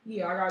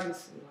 Yeah, I gotta get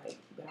some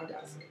but I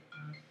got some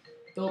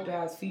dope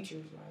ass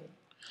features like.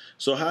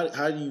 So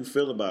how do you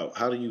feel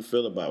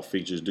about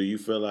features? Do you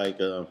feel like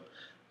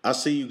I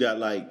see you got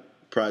like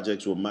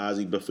projects with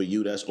Mozzy, but for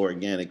you that's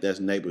organic, that's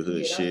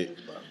neighborhood shit.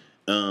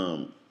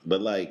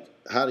 But like,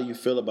 how do you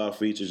feel about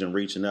features and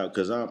reaching out?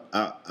 Because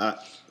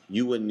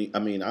you wouldn't. I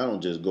mean, I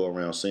don't just go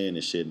around saying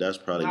this shit. That's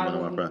probably one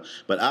of my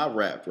problems. But I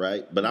rap,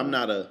 right? But I'm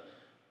not a.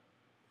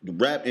 The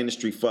rap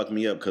industry fucked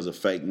me up because of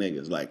fake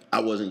niggas. Like,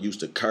 I wasn't used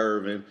to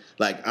curving.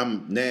 Like,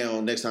 I'm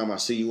now, next time I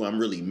see you, I'm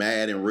really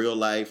mad in real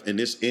life. And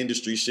this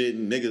industry shit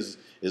and niggas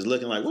is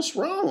looking like, what's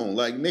wrong?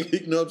 Like,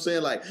 nigga, you know what I'm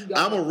saying? Like,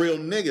 I'm a real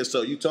nigga,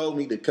 so you told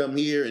me to come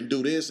here and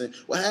do this. And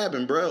what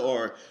happened, bro?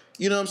 Or,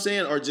 you know what I'm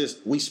saying? Or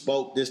just, we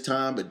spoke this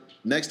time, but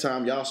next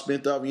time y'all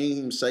spent up, you ain't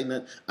even say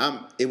nothing.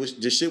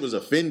 This shit was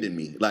offending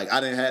me. Like, I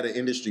didn't have the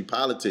industry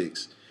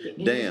politics.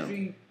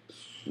 Damn.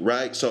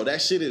 Right, so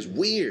that shit is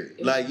weird.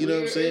 Like, you know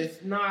what I'm saying?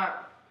 It's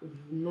not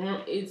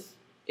normal. It's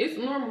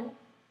normal,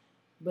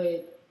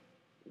 but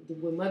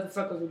what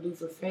motherfuckers will do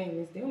for fame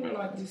is they don't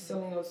like just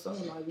selling your soul.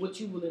 Like, what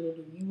you willing to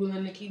do? You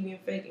willing to keep being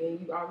fake, and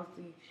you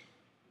obviously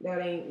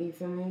that ain't, you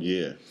feel me?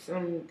 Yeah.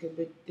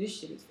 But this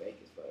shit is fake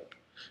as fuck.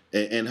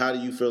 And how do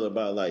you feel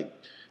about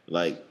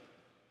like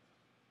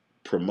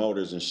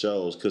promoters and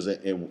shows? Because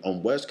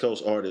on West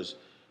Coast artists,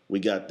 we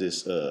got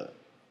this.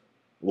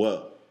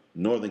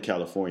 Northern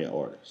California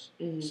artists.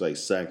 Mm-hmm. It's like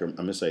Sacramento.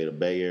 I'm gonna say the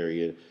Bay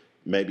Area,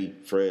 maybe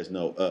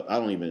Fresno. Up. I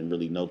don't even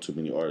really know too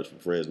many artists from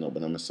Fresno,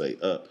 but I'm gonna say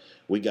up.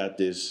 We got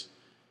this.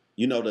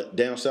 You know,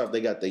 down south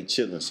they got their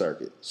chilling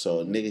circuit,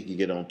 so a nigga can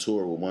get on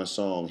tour with one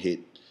song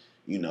hit.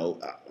 You know,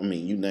 I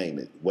mean, you name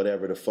it,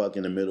 whatever the fuck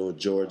in the middle of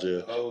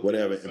Georgia,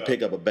 whatever, and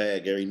pick up a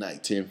bag every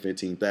night, 10,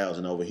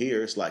 15,000. Over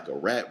here, it's like a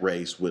rat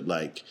race with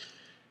like.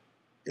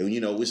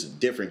 You know, it's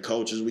different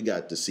cultures. We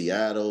got the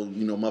Seattle,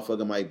 you know,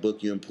 motherfucker might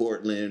book you in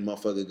Portland,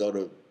 motherfucker go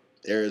to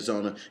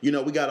Arizona. You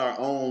know, we got our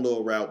own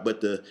little route,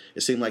 but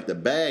it seems like the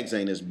bags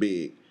ain't as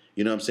big,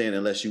 you know what I'm saying,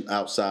 unless you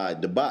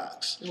outside the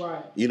box.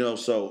 Right. You know,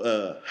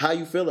 so how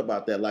you feel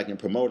about that, like in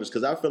promoters?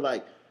 Because I feel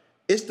like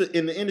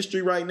in the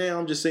industry right now,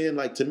 I'm just saying,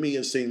 like, to me,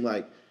 it seems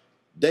like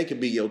they could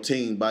be your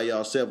team by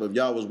y'allself. If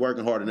y'all was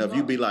working hard enough,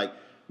 you'd be like,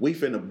 we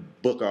finna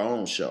book our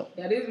own show.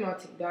 That is my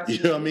team.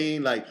 You know what I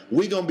mean? Like,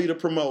 we gonna be the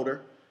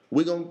promoter.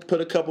 We're going to put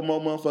a couple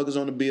more motherfuckers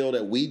on the bill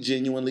that we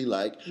genuinely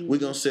like. Mm-hmm. We're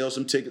going to sell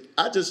some tickets.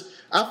 I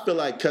feel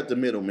like cut the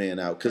middleman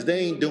out because they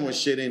ain't doing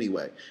shit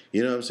anyway.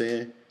 You know what I'm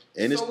saying?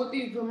 And so with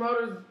these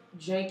promoters,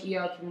 janky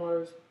ass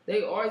promoters,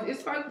 they always,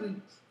 it's like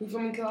you feel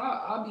me? Because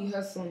I'll be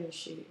hustling and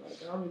shit. Like,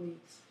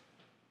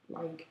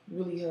 I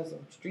really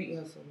hustle, street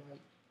hustle. Like,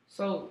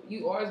 so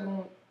you always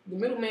going, the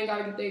middleman got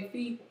to get their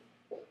fee.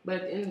 But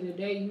at the end of the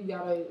day, you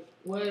got to,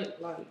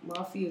 like,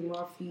 my fee is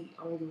my fee.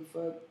 I don't give a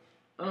fuck.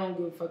 I don't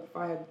give a fuck if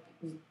I have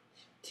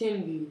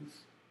 10 views.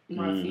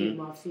 My fee is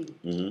my fee.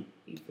 Mm-hmm.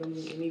 You feel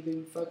me? And either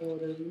you fucking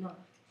with it or you not.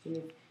 And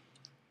if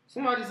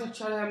somebody just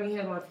tried to have me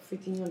headline for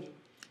 $1,500.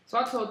 So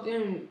I told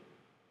them,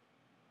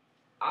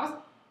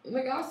 I'll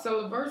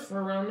sell a verse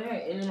for around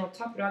that. And then on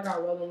top of that, I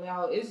got Rolling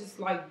Loud. It's just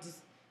like,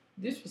 just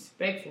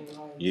disrespectful.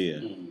 Like, yeah.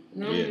 You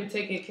don't even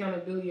take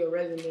accountability or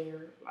resume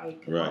or,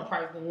 like, cause my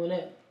price done went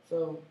up.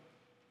 So.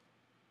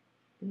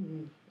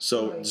 Mm-hmm.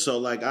 So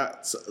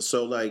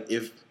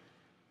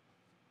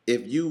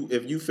if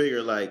you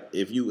figure like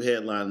if you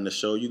headline the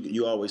show,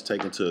 you always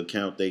take into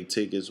account they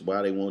tickets,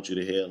 why they want you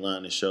to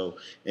headline the show,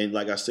 and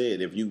like I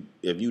said, if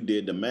you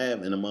did the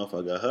math and the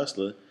motherfucker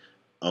hustler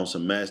on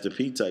some Master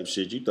P type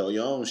shit, you throw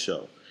your own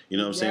show. You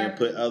know what I'm saying?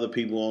 Put other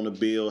people on the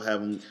bill,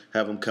 have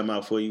them come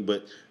out for you.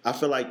 But I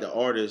feel like the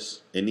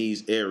artists in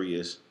these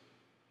areas,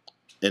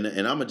 and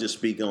I'm gonna just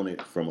speak on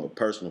it from a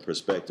personal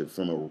perspective,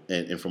 from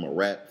a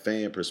rap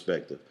fan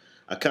perspective.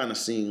 I kind of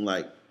seen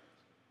like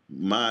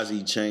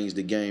Mozzy changed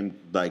the game,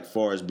 like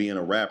far as being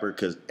a rapper,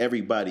 because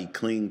everybody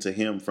cling to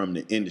him from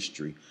the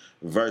industry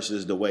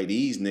versus the way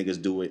these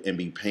niggas do it and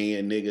be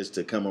paying niggas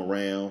to come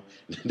around.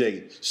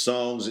 They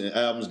songs and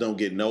albums don't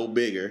get no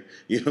bigger.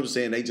 You know what I'm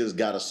saying? They just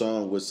got a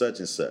song with such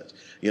and such.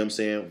 You know what I'm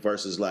saying?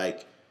 Versus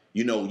like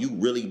you know, you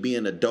really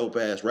being a dope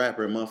ass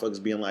rapper and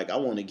motherfuckers being like, I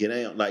want to get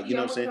out, like, you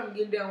know what I'm saying? I'm trying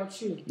to get down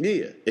with you.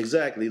 Yeah,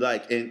 exactly.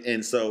 Like,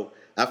 and so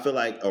I feel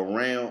like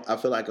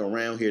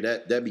around here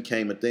that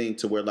became a thing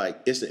to where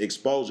like it's an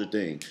exposure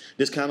thing.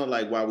 This kind of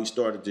like why we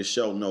started this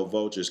show, No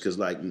Vultures, because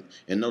like,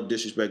 and no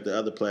disrespect to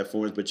other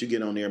platforms, but you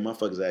get on there,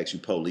 motherfuckers ask you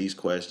police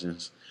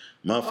questions,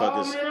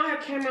 motherfuckers. Oh man, I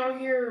came out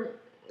here.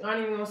 I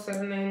ain't even gonna say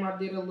the name. I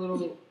did a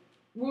little,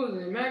 what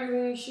was it,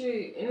 magazine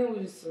shit, and it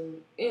was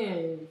some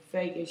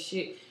fake as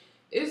shit.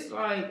 It's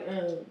like,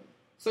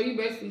 so you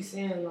basically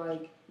saying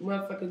like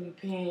motherfuckers be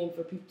paying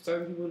for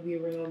certain people to be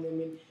around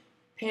them and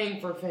paying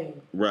for fame.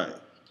 Right.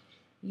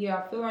 Yeah,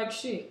 I feel like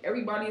shit.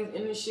 Everybody is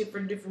in this shit for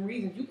different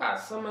reasons. You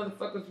got some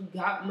motherfuckers who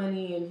got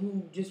money and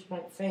who just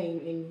want fame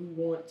and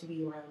who want to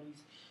be around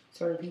these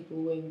certain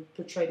people and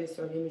portray this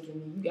certain image of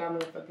them. You got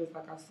motherfuckers,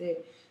 like I said,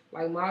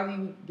 like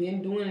Mozzy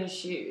been doing this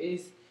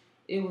shit.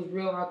 It was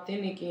real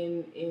authentic,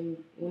 and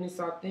when it's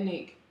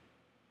authentic,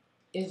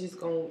 it's just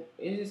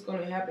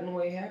gonna happen the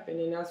way it happened,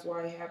 and that's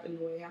why it happened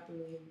the way it happened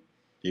with him.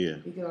 Yeah.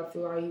 Because I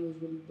feel like he was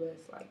really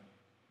blessed. Like,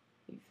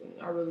 you feel me?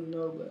 I really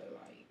know, but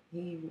like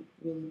he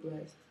really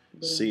blessed.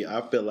 But, see,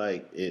 I feel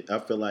like,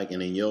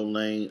 and in your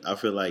lane, I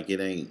feel like it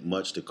ain't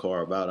much to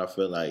carve out. I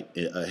feel like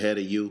ahead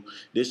of you,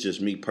 this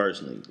just me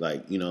personally,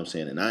 like, you know what I'm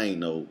saying, and I ain't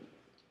no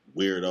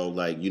weirdo,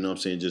 like, you know what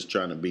I'm saying, just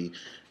trying to be,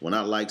 when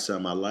I like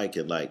something, I like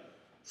it. Like,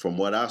 from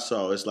what I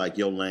saw, it's like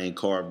your lane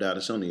carved out.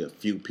 It's only a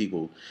few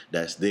people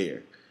that's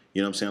there.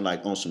 You know what I'm saying?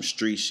 Like on some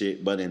street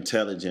shit, but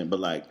intelligent. But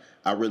like,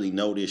 I really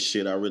know this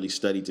shit. I really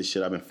studied this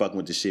shit. I've been fucking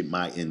with this shit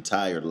my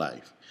entire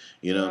life.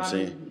 You know what I'm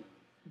saying?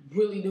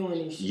 Really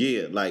doing this shit.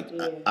 Yeah, like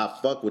I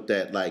fuck with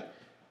that. Like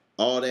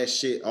all that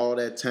shit, all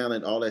that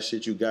talent, all that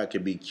shit you got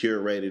can be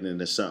curated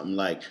into something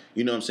like,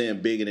 you know what I'm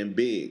saying, bigger than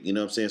big. You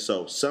know what I'm saying?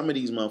 So some of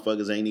these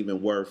motherfuckers ain't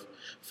even worth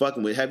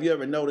fucking with. Have you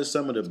ever noticed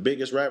some of the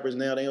biggest rappers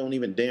now, they don't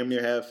even damn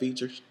near have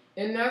features?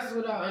 And that's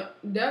what I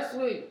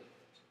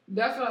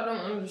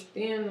don't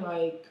understand,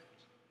 like,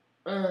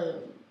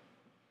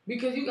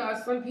 because you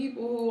got some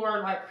people who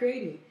are like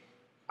creative.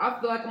 I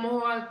feel like I'm a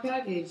whole ass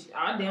package.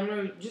 I damn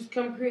near just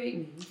come create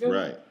me. You feel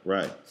me?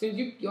 Right. Since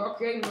y'all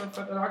creating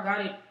motherfucker, I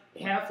got it,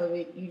 half of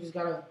it. You just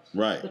gotta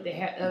put the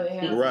other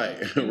half.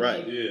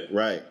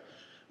 Right.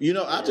 You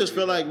know, I just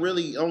feel like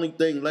really only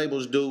thing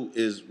labels do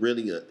is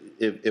really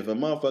if a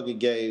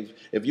motherfucker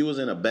if you was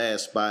in a bad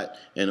spot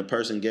and a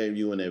person gave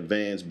you an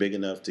advance big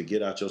enough to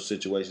get out your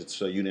situation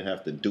so you didn't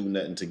have to do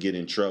nothing to get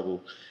in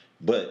trouble,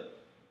 but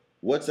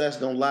what's that's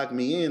gonna lock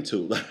me into?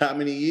 Like how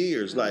many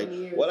years?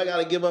 What I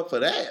gotta give up for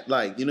that?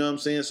 Like, you know what I'm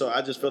saying? So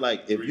I just feel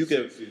like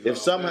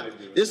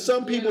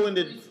some people in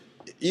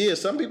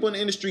the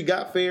industry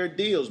got fair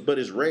deals, but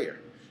it's rare.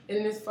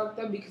 And it's fucked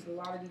up because a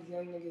lot of these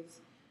young niggas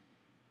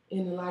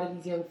and a lot of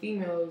these young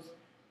females,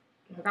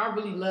 like I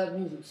really love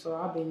music, so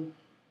I've been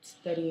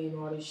studying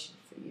all this shit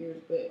for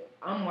years, but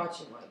I'm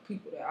watching like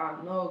people that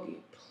I know get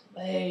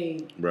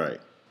played. Right.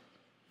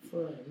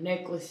 For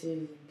necklaces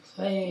and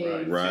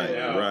played.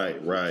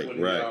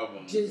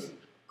 Right. Just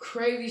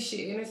crazy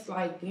shit. And it's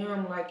like,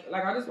 damn, like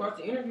I just watched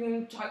the interview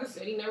and Tiger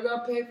said he never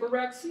got paid for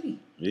Rack City.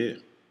 Yeah.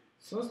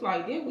 So it's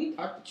like, damn, we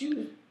thought that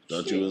you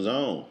was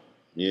on.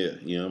 Yeah,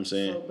 you know what I'm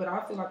saying? So, but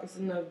I feel like it's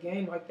enough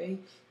game. Like they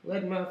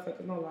let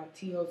motherfuckers know, like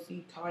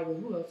TLC, Tiger,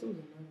 who else? It was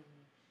another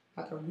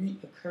one.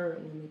 Like a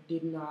current one that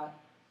did not.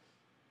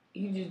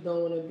 You just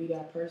don't want to be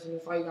that person.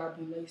 It's like you gotta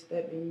be laced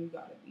up and you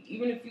gotta be.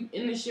 Even if you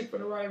in this shit for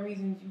the right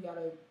reasons, you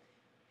gotta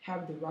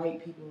have the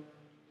right people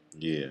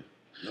around you. Yeah.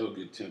 No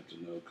get tempted,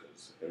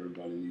 because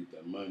everybody needs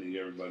that money.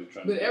 Everybody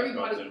trying to get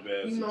out in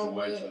bad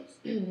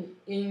situations.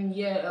 And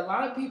yeah, a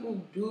lot of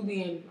people do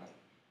be in like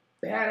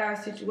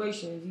badass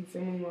situations. You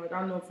feel me? Like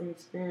I know from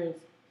experience,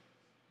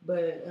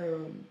 but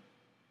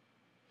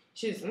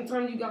shit.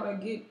 Sometimes you gotta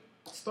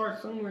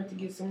start somewhere to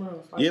get somewhere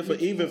else. Like for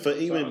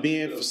even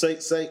being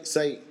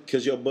say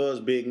because your buzz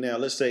big now.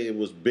 Let's say it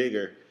was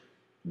bigger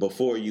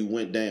before you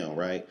went down,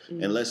 right?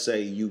 Mm-hmm. And let's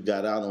say you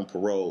got out on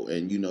parole,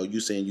 and you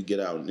saying you get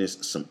out and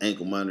there's some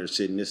ankle monitor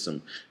shit, and there's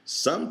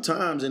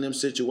sometimes in them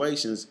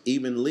situations,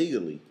 even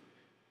legally,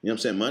 you know what I'm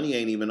saying? Money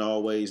ain't even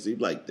always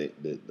like the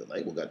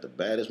label got the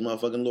baddest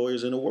motherfucking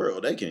lawyers in the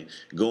world. They can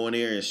go in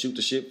there and shoot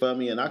the shit for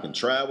me, and I can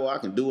travel, I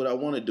can do what I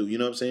want to do. You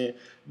know what I'm saying?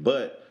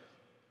 But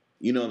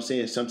you know what I'm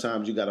saying?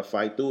 Sometimes you got to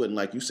fight through it, and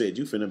like you said,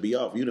 you finna be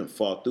off. You done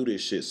fought through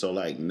this shit, so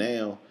like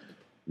now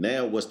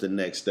what's the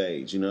next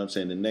stage? You know what I'm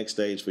saying? The next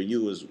stage for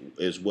you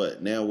is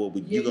what? Now what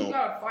you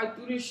gotta fight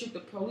through this shit. The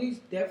police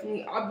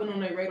definitely, I've been on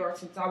their radar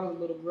since I was a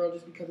little girl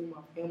just because of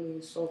my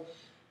family. So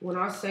when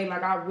I say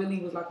like I really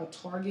was like a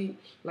target,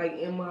 like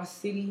in my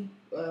city,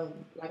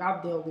 like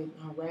I've dealt with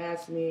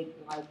harassment,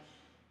 like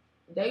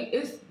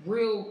it's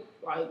real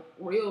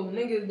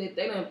niggas that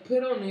they done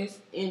put on this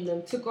and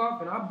then took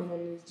off, and I've been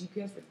on this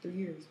GPS for 3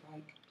 years.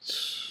 Like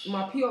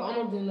my PO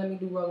almost didn't let me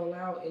do Rolling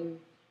Loud, and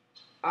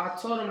I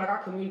told him, like,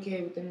 I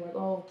communicated with them, like,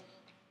 oh,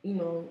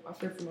 I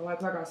fear for my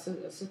life. Like, I got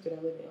a sister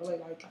that live in LA,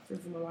 like, I fear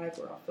for my life,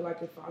 or I feel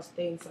like if I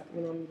stay in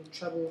Sacramento, I'm in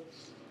trouble.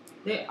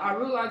 I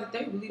realized that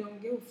they really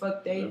don't give a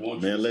fuck. They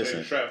want you to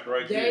stay trapped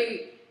right there.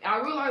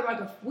 I realize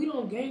like if we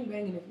don't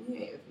gangbang and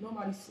if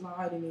nobody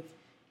slide and if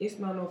it's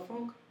not no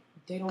funk,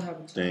 they don't have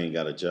a job. They ain't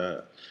got a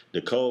job.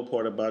 The cold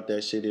part about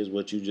that shit is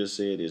what you just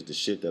said is the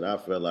shit that I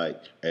feel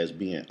like as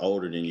being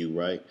older than you,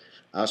 right?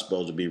 I'm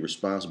supposed to be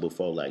responsible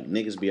for. Like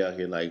niggas be out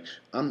here like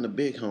I'm the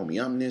big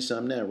homie, I'm this,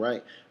 I'm that,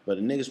 right? But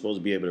a nigga's supposed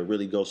to be able to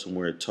really go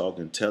somewhere and talk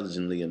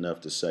intelligently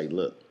enough to say,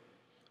 look,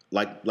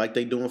 like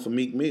they doing for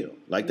Meek Mill,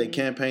 like they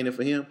campaigning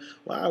for him.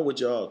 Why would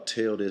y'all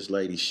tell this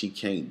lady she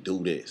can't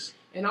do this?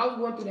 And I was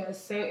going through that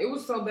same. It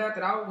was so bad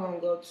that I was gonna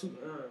go to.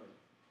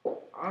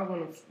 I was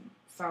gonna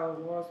file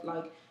laws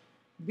like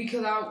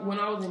because when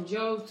I was in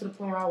jail to the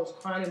point where I was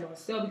crying in my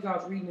cell because I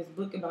was reading this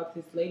book about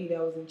this lady that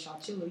was in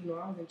Chowchilla.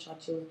 I was in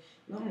Chowchilla,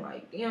 and I'm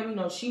like,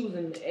 damn, she was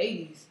in the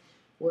 '80s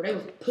where they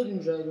was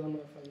putting drugs on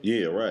motherfuckers.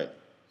 Yeah, right.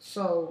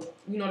 So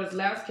this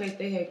last case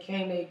they had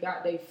came,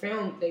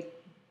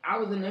 I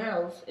was in the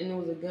house and there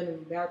was a gun in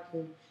the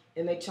bathroom,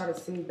 and they tried to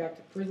send me back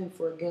to prison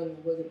for a gun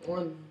that wasn't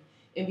on me.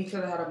 And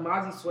because I had a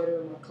Mozzy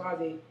sweater in my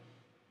closet,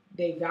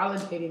 they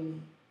validated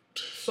me.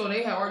 So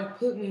they had already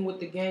put me with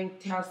the gang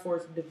task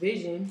force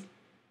division,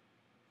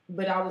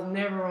 but I was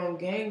never on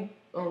gang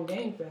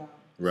file.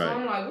 Right. So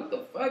I'm like, what the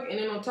fuck? And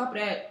then on top of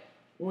that,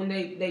 when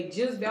they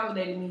just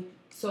validated me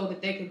so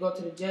that they could go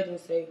to the judge and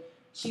say,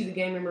 she's a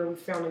gang member, we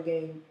found a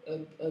gun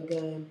and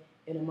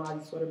a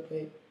Mozzy sweater.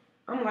 But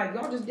I'm like,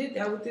 y'all just did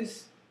that with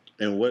this.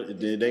 And what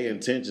their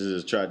intentions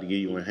is try to give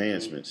you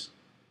enhancements.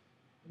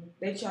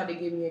 They tried to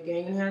give me a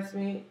gang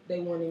enhancement. They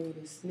wanted me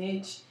to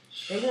snitch.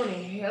 They wanted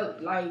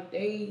help. Like,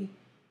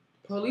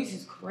 police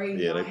is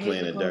crazy. Yeah, they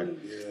playing it dirty.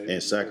 Yeah,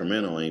 and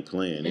Sacramento ain't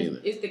playing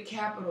either. It's the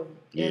capital.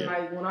 Yeah. And,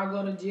 like, when I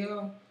go to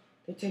jail,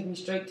 they take me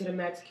straight to the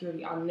max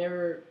security.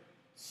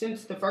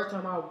 Since the first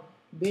time I've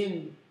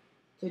been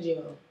to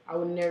jail, I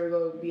would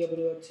never be able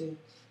to go to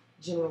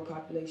general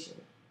population.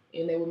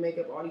 And they would make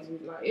up all these,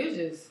 like, it's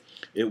just.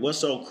 What's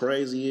so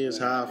crazy is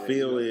how I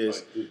feel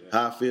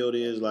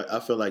like I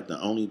feel like the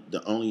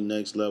only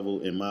next level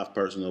in my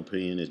personal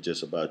opinion is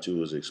just about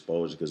you is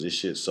exposure because this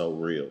shit's so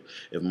real.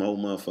 If more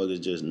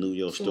motherfuckers just knew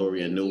your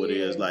story and knew what it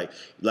is,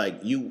 like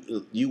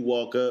you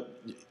walk up,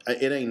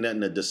 it ain't nothing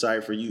to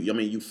decipher you. I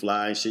mean, you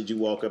fly and shit. You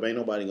walk up, ain't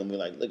nobody gonna be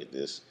like, look at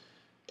this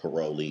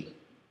parolee.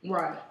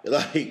 Right.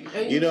 Like,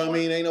 you know what I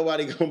mean? Ain't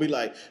nobody gonna be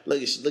like,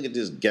 look at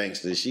this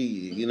gangster.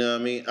 You know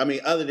what I mean? I mean,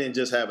 other than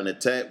just having a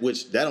tat,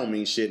 which that don't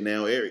mean shit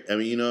now, Eric. I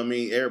mean, you know what I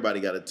mean? Everybody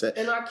got a tat.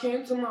 And I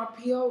came to my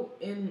PO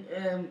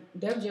and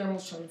Def Jam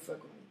was trying to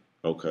fuck with me.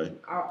 Okay.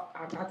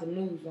 I got the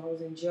news. I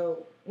was in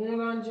jail. When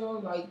was I in jail?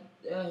 Like,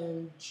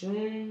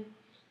 June.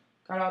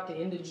 Got out the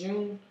end of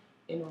June.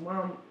 And my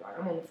mom, like,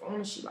 I'm on the phone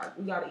and she like,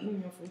 we got an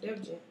email from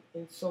Def Jam.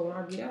 And so when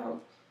I get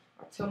out,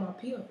 I tell my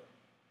PO.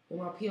 And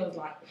my PO's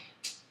like,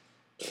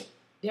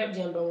 Def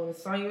Jam don't want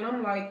to sign you. And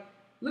I'm like,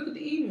 look at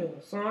the email.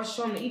 So I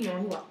show him the email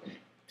and he's like,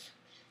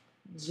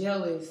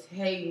 jealous,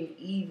 hating,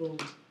 evil.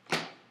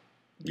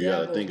 You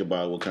got to think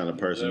about what kind of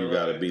person you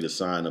got to be to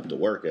sign up to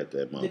work at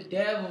that moment. The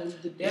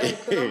devil.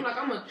 Because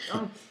I'm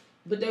like,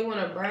 but they want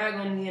to brag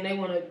on me and they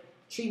want to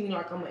treat me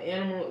like I'm an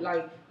animal,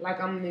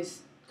 like I'm this,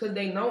 because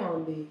they know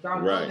I'm big.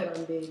 Y'all know that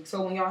I'm big.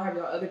 So when y'all have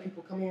y'all other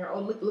people come here, oh,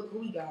 look who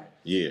we got.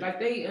 Yeah. Like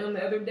the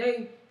other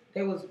day,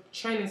 they was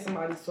training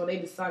somebody, so they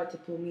decided to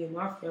put me and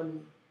my family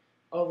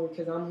over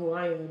because I'm who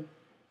I am.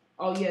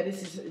 Oh yeah,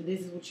 this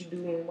is what you do,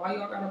 and why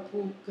y'all gotta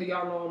pull? Cause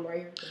y'all know I'm right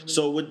here.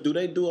 So do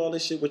they do all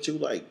this shit with you?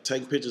 Like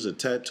take pictures of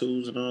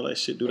tattoos and all that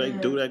shit? Do they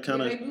do that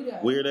kind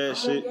of weird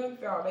ass shit?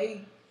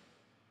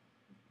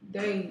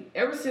 They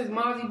ever since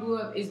Mozzy blew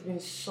up, it's been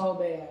so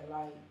bad.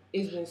 Like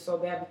it's been so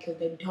bad because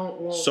they don't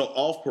want. So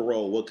off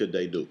parole, what could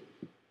they do?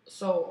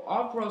 So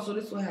off parole, so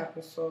this is what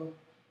happened. So.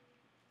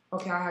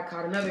 Okay, I had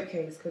caught another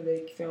case because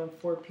they found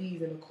 4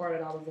 P's in the car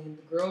that I was in.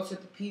 The girl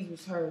said the P's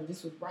was hers.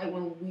 This was right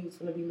when weed was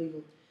going to be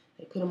legal.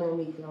 They put them on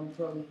me because I'm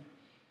pro.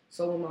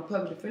 So when my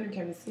public defender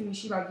came to see me,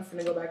 she like, you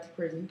finna go back to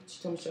prison.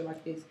 She told me shit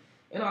like this.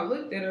 And I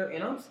looked at her,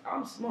 and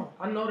I'm smart.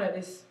 I know that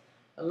it's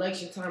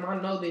election time. I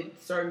know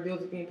that certain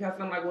bills are being passed.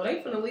 And I'm like, well,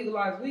 they finna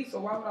legalize weed, so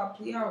why would I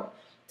plea out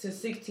to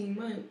 16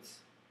 months?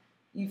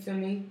 You feel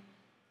me?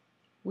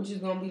 Which is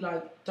going to be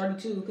like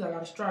 32 because I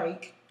got a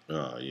strike.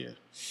 Oh, yeah.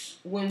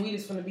 When weed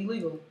is finna be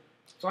legal.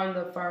 So I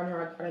ended up firing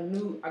her.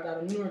 I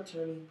got a new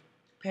attorney,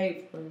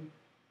 paid for him.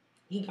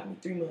 He got me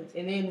 3 months.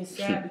 And then it's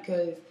sad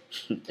because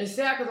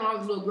when I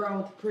was a little girl, I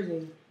went to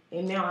prison,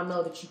 and now I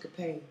know that you could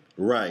pay.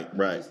 Right.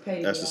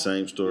 That's the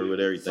same story with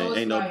everything. So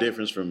ain't no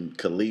difference from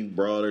Khalif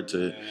Broader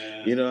to,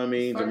 you know what I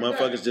mean? The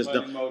motherfuckers just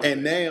don't.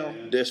 And now,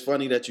 it's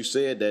funny that you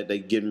said that they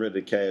getting rid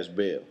of cash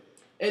bail.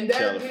 And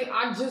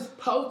I just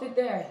posted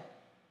that.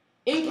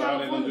 In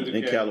California.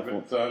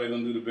 So how they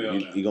gonna do the bail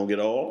now? You gonna get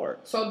all hard.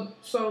 So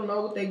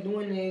no, what they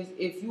doing is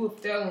if you a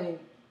felon,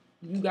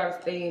 you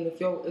gotta stay in.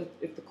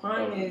 If the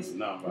crime is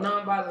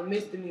nonviolent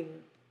misdemeanor,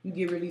 you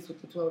get released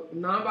within 12.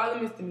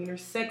 Nonviolent misdemeanor,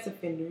 sex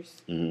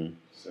offenders, and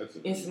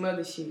some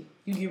other shit,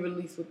 you get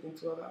released within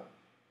 12 hours.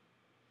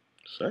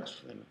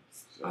 Sex offender.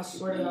 I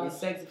swear to God,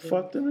 sex offender.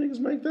 Fuck them niggas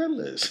make that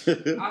list. I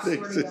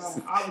swear to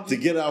God, I would to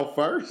get out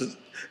first.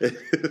 Over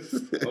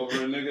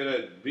a nigga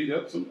that beat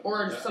up some.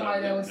 Or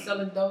somebody that was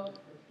selling dope.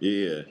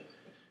 Yeah.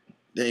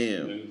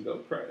 Damn. Niggas go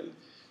crazy.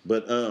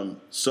 But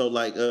so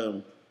like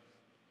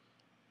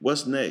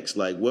what's next?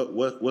 Like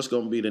what's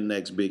gonna be the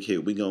next big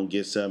hit? We gonna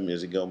get something?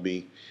 Is it gonna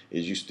be?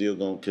 Is you still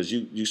gonna? Cause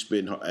you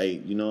spitting.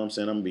 Hey, you know what I'm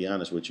saying? I'm gonna be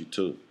honest with you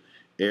too.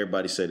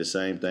 Everybody say the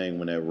same thing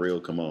when that reel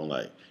come on.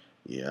 Like,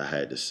 yeah, I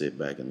had to sit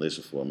back and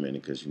listen for a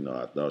minute because you know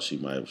I thought she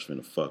might have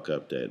finna fuck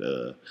up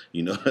that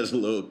you know that's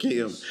Lil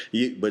Kim.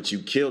 But you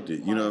killed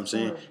it. You know what I'm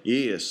saying?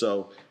 Yeah.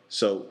 So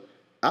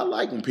I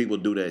like when people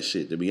do that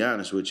shit. To be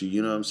honest with you,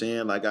 you know what I'm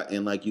saying? Like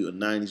like you a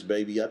 '90s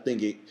baby. I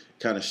think it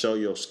kind of show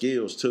your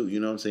skills too. You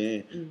know what I'm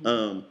saying?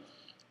 Mm-hmm.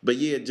 But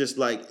yeah, just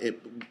like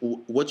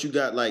what you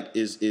got, like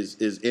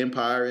is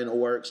Empire in the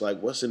works?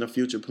 Like, what's in the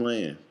future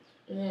plan?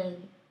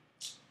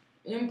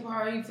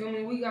 Empire, you feel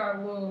me? We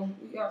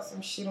got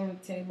some shit on the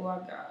table. I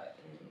got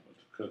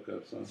cook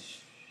up some.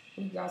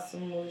 We got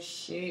some more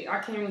shit. I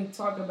can't really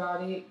talk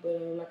about it, but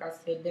like I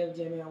said, Def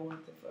Jam, I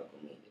wanted to fuck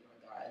with me. Then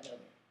I got another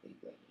big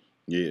label.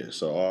 Yeah,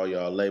 so all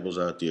y'all labels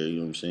out there, you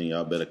know what I'm saying?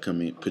 Y'all better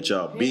come in, put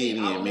y'all bid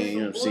in, man. You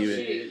know what I'm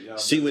saying?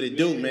 See what it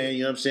do, man. You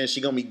know what I'm saying?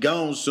 She gonna be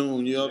gone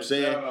soon. You know what I'm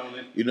saying?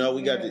 You know,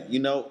 we got the, you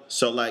know.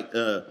 So like,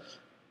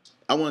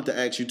 I wanted to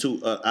ask you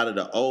too. Out of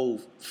the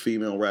old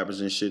female rappers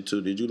and shit too,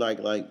 did you like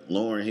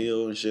Lauryn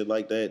Hill and shit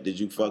like that? Did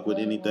you fuck with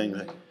anything?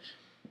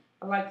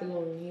 I liked the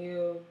Lauryn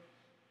Hill.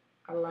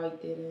 I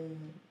liked it.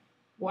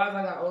 Well, as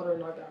I got older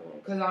and I got wrong,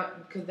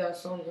 cause that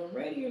song I'm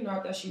ready or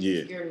not, that shit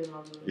was scary when I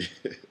was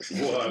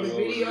little. The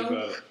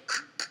video,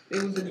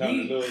 it was a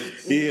beat.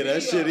 Yeah,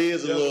 that shit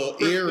is a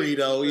little eerie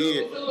though.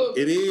 Yeah,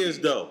 it is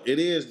though. It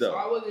is though. So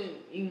I wasn't,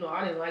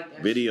 I didn't like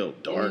that. Video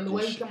shit. dark. And the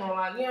way he come on,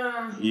 like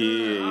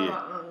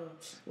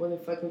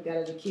wasn't fucking with that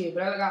as a kid.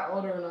 But as I got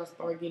older and I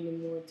started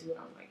getting more into it,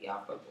 I'm like, yeah, I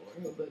fuck with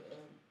him. But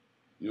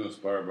you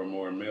inspired by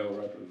more male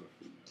rappers or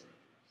female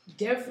rappers?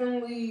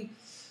 Definitely,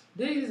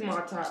 this is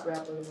my top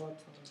rapper of all time.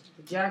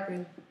 The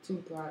Jackin,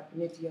 Tupac,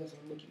 Nipsey Hussle,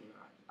 and Nicki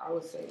Minaj. I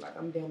would say like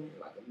I'm damn near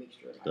like a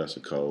mixture. That's a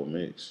cold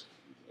mix.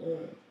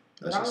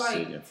 But I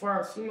like for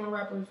our female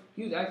rappers.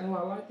 You was asking who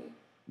I liked it.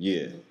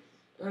 Yeah.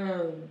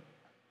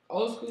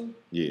 Old school.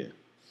 Yeah.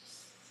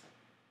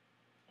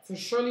 For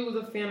surely was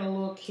a fan of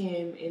Lil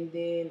Kim, and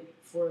then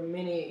for a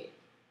minute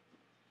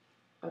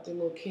after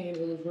Lil Kim,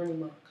 it was Remy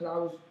Ma,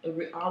 cause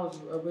I was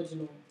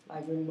original.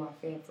 Like Remy Ma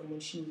fan from when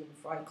she was in the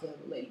Fight Club,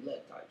 the Lady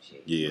Luck type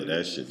shit. Yeah,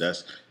 that shit.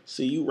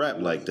 See, you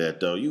rap like that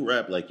though. You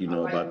rap like you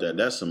know about that.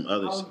 That's some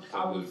other.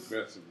 I was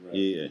aggressive rap.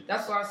 Yeah.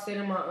 That's why I said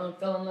in my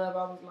Fell in Love,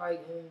 I was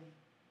like,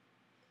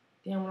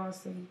 damn, what I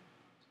say?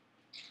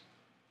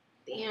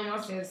 Damn, I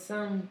said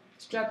something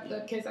strapped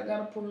up case I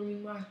gotta pull Remy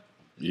Ma.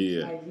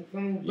 Yeah. Like, you feel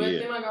me? But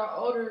then I got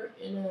older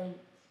and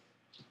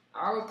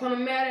I was kind of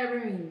mad at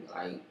Remy.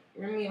 Like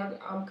Remy, I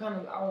was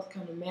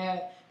kind of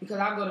mad because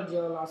I go to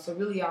jail a lot. So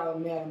really, I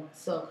was mad at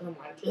myself. Cause I'm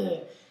like, ugh,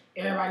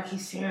 everybody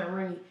keeps saying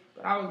Remy,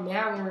 but I was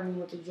mad when Remy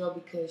went to jail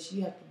because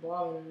she had the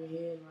ball in her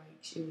hand, like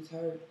she was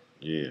hurt.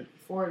 Yeah.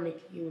 Before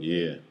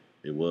Nicki,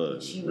 it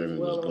was. Remy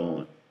was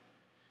gone.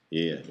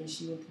 Yeah. And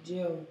she went to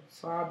jail.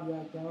 So I'll be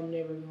like, I'm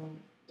never going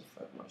to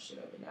fuck my shit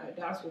up. And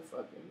that's what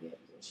fucked Remy up.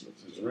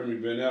 Since Remy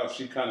been out,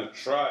 she kind of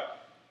tried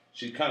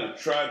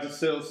to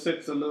sell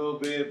sex a little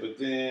bit, but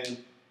then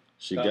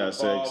she got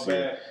sex.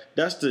 Yeah.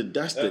 That's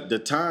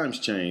the times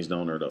changed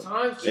on her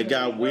though. It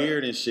got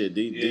weird and shit.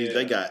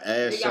 They got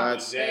ass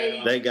shots.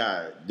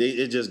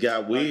 It just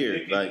got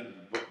weird. Like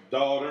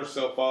dolled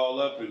herself all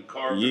up and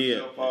carved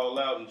herself all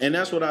out. And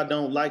that's what I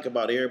don't like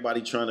about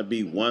everybody trying to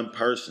be one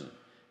person.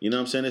 You know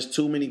what I'm saying? There's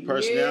too many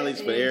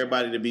personalities for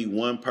everybody to be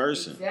one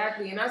person.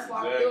 Exactly, and that's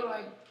why I feel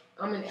like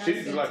I'm an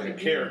she's like a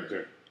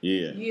character.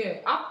 Yeah. Yeah,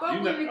 I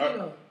fuck with Nicki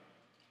though.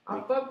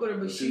 I fuck with her,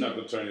 but she's not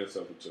gonna turn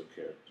yourself into a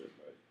character.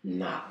 Like.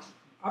 Nah.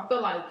 I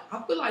feel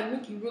like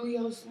Nicki really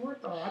hella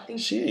smart though. I think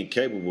she ain't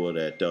capable of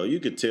that though.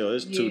 You could tell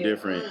it's two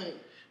different.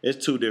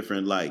 It's two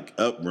different like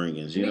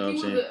upbringings. You know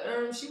what I'm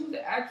saying? She was an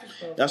actress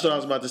though. That's what I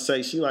was about to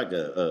say. She like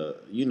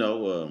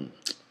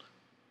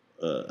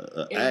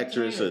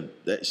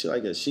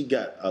actress. She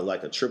got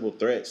like a triple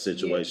threat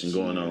situation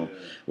going on.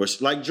 Where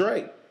she, like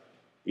Drake.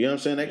 You know what I'm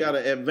saying? They got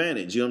an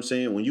advantage. You know what I'm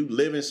saying? When you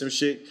live in some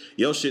shit,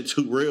 your shit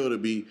too real to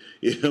be.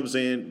 You know what I'm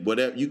saying?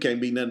 Whatever. You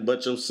can't be nothing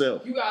but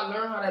yourself. You gotta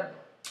learn how to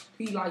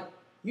be like.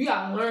 You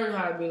gotta learn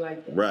how to be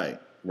like that. Right.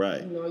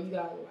 You know, you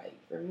gotta like.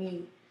 For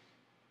me,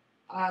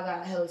 I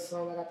got hella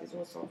songs. I got this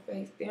one song,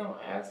 Face Down.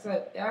 That's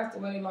the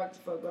way they like to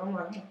fuck. But I'm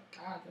like, oh my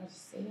God, did I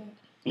just say that?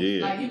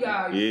 Yeah. Like you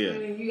got.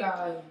 You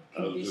got.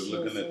 I was just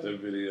looking at the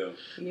video.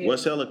 Yeah.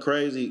 What's hella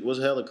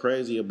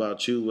crazy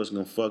about you? What's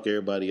gonna fuck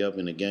everybody up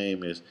in the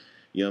game is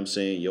you know what I'm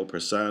saying, your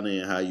persona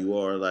and how you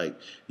are. Like,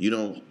 you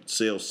don't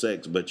sell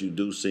sex, but you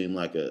do seem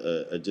like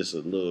a just a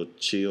little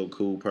chill,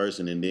 cool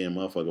person. And then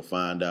motherfucker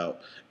find out,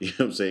 you know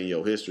what I'm saying,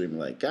 your history. And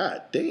like,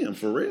 God damn,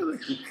 for real?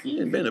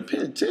 You ain't been to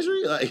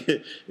penitentiary? Like,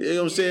 you know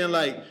what I'm saying?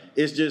 Like,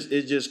 it's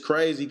just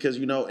crazy because,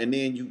 you know, and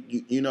then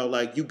you know,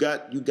 like, you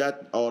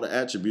got all the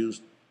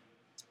attributes,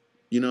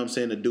 you know what I'm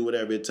saying, to do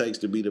whatever it takes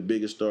to be the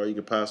biggest star you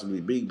could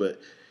possibly be.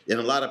 And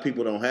a lot of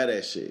people don't have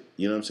that shit.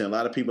 You know what I'm saying? A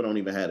lot of people don't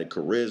even have the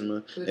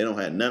charisma. They don't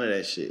have none of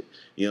that shit.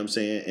 You know what I'm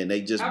saying? And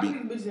they just How many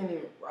bitches ain't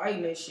even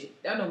writing that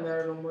shit? That don't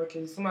matter no more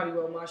because somebody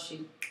wrote my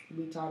shit.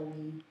 Be tired of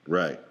me.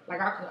 Right. Like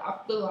I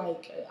feel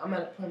like I'm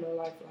at a point in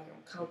my life like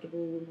I'm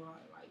comfortable with my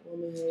like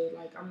womanhood.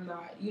 Like I'm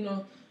not, you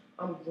know,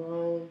 I'm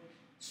grown.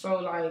 So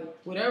like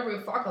whatever,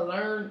 if I could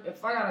learn,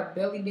 if I got a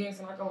belly dance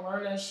and I can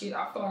learn that shit,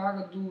 I feel like I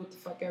could do what the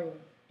fuck ever,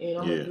 and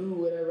I'm gonna do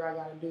whatever I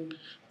gotta do,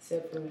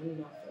 except for not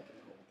fucking.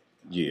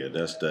 Yeah, and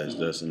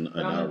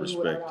I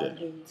respect that.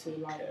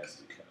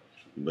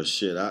 But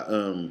shit,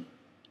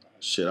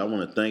 I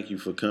want to thank you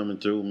for coming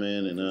through,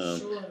 man, and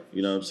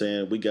you know what I'm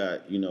saying, we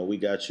got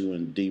you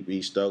in deep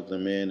East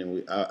Oakland, man,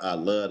 and I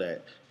love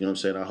that. You know what I'm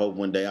saying? I hope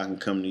one day I can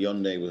come to your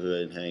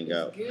neighborhood and hang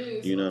out.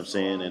 You know what I'm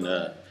saying?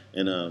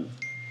 And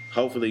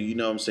hopefully, you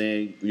know what I'm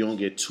saying, you don't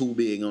get too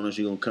big on us.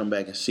 You're going to come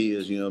back and see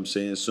us, you know what I'm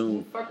saying, soon.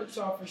 We'll fuck with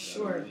y'all for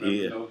sure.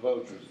 Yeah. No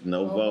vultures.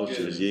 No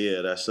vultures.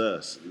 Yeah, that's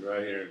us.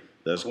 Right here.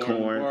 That's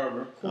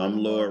Corn.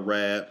 I'm Lord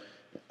Rap.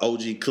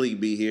 OG Clee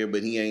be here,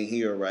 but he ain't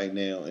here right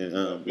now.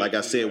 And like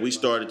I said, we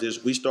started this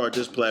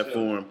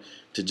platform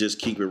to just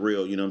keep it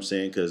real. You know what I'm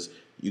saying? Because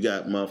you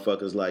got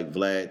motherfuckers like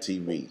Vlad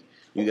TV.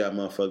 You got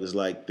motherfuckers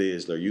like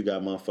this, or you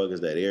got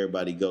motherfuckers that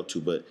everybody go to.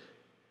 But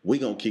we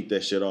gonna keep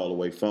that shit all the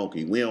way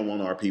funky. We don't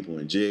want our people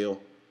in jail.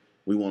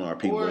 We want our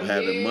people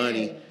having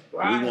money.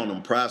 Right. We want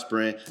them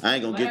prospering. I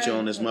ain't gonna get you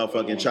on this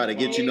motherfucker and try to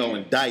get you no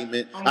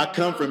indictment. I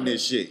come from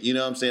this shit. You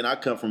know what I'm saying? I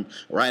come from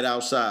right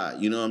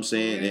outside. You know what I'm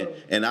saying?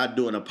 And I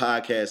doing a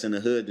podcast in the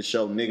hood to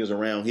show niggas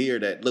around here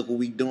that look what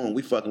we doing.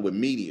 We fucking with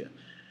media. You know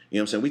what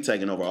I'm saying? We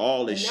taking over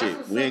all this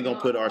shit. We ain't gonna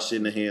put our shit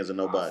in the hands of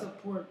nobody. I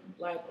support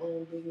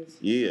black-owned business.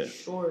 Yeah. For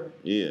sure.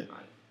 Yeah.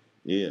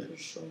 Yeah. For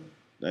sure.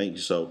 Thank you.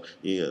 So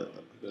yeah.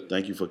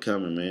 Thank you for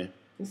coming, man.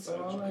 It's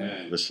all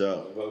right. For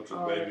sure. Vultures,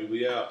 baby,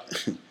 we out.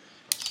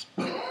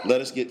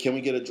 Can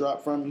we get a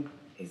drop from you?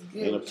 It's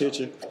good. In a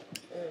picture?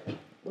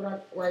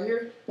 Right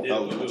here? Yeah,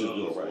 we'll just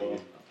do it right here.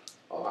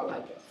 Oh, I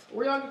like that.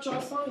 Where y'all get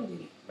y'all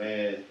signed at?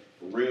 Man,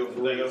 for real.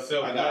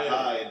 I got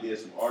high and did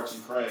some arts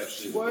and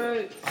crafts shit.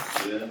 What?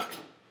 Yeah.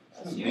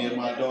 Me and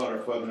my daughter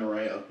fucking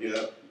around.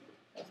 Yeah.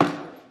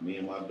 Me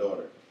and my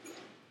daughter.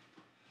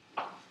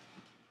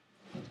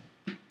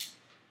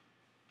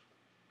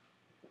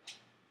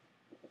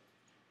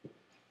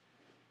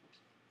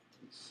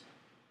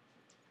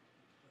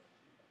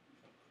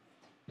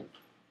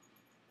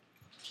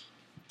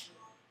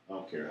 I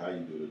don't care how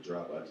you do the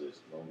drop. As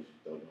long as you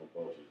don't know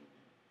bullshit.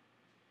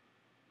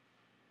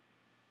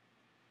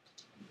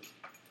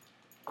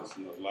 That's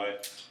enough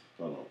light.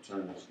 Hold on,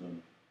 turn this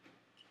thing.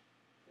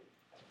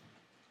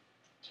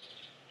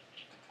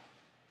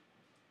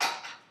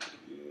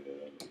 Yeah,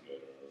 that looks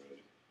better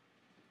already.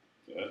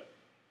 Yeah.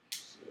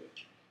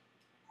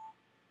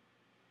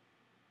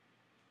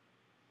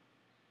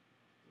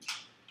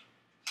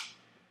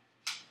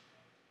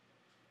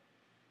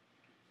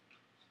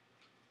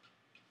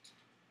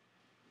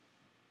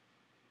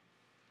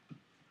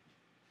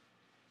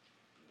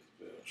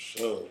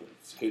 So,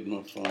 it's hitting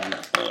my phone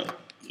up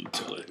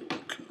until it will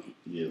come.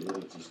 Yeah,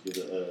 let's just get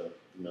a,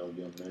 your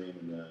name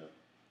and,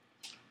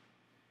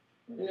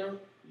 You know?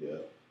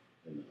 Yeah,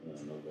 and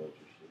no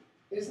vulture shit.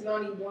 It's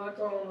Noni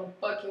Blanco and I'm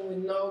fucking with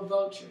no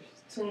vultures.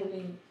 Tune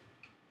in.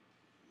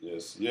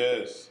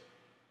 Yes.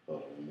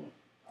 Hold on, one more.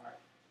 Alright.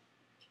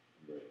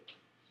 Great.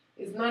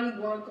 It's Noni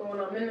Blanco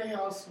and I'm in the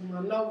house with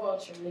my no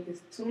vulture niggas.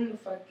 Tune the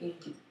fuck in.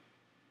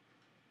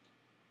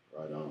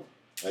 Right on.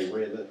 Hey,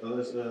 Red,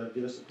 let's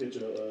get us a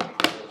picture of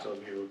what's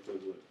over here real quick.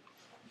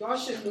 Y'all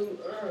should do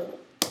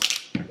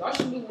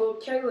Lil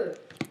Caleb.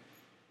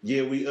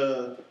 Yeah, we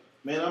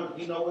man,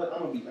 you know what?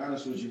 I'm gonna be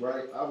honest with you,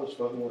 right? I was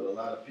fucking with a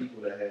lot of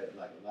people that had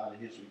like a lot of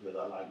history because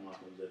I like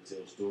motherfuckers that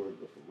tell stories,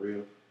 but for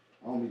real,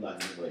 I don't be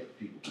liking the way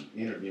people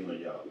be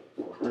interviewing y'all.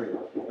 For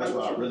real. That's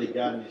why I really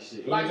got in this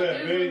shit. Like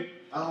that, baby?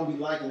 I don't be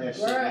liking that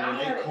shit, man.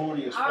 They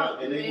corny as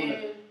fuck, and they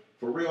wanna.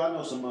 For real, I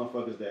know some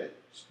motherfuckers that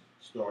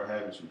start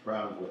having some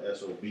problems with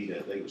SOB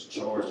that they was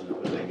charging them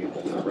because they get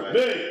to the right.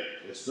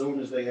 As soon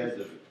as they had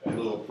the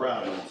little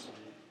problems,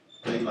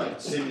 they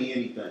like send me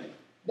anything.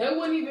 They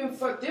wouldn't even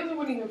fuck. They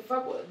wouldn't even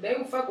fuck with. They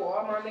would fuck with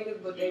all my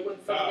niggas, but they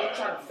wouldn't fuck. They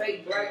try to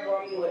fake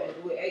blackball me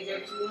with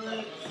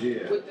AJ200.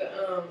 Yeah. With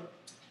the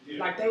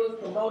like they was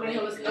promoting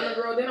him as Stunna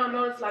Girl. Then I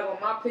noticed like on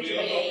my picture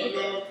they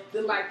put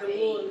the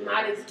little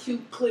not as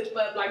cute clip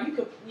up. Like you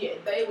could,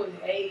 they was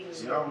hating.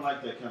 See, I don't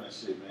like that kind of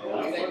shit,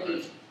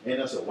 man. And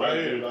that's a white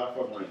dude. I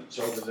fuck around and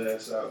choke his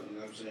ass out. You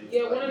know what I'm saying?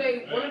 Yeah, one of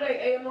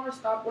they A&R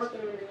stopped working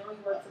and now he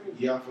work for me.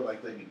 Yeah, I feel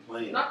like they be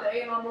playing. Not the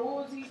A&R, but what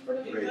was he for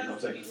the? Ready? You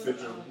gonna take a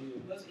picture of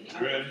him?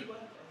 Ready?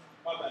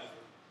 My bad.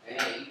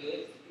 Hey, you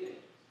good?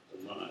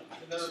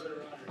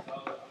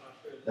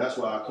 That's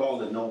why I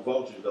call it no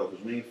vultures though,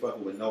 because we ain't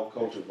fucking with no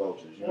culture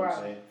vultures. You know what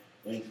I'm saying?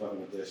 We ain't fucking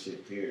with that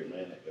shit. Period,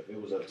 man. If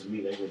it was up to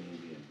me, they wouldn't even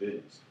be in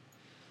business.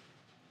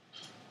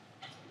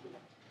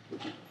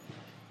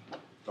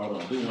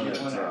 Hold on, do one at a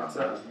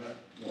time.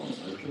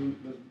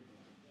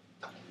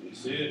 You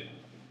see it?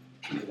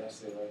 Yeah,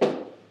 that's it right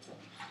there.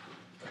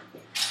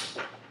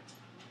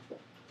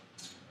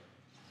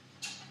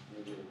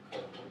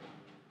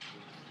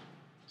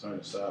 Turn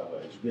it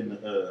sideways. You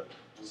getting the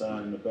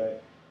sign in the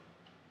back?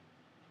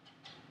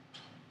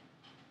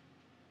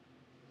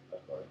 I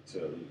can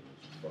tell you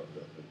fucked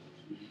up.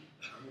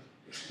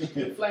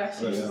 Flash.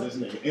 This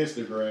nigga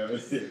Instagram.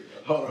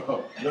 Hold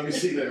on. Let me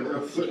see that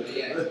real quick.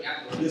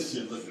 This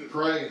shit looking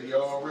crazy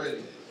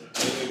already.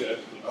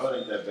 Oh, it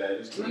ain't that bad.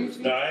 It's cool.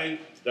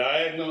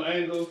 Diagonal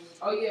angles.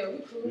 Oh yeah, we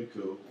cool. We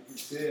cool.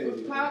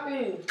 What's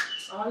poppin'?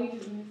 Oh, he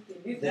just missed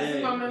it. This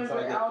is my man for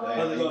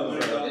Aldo.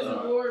 This is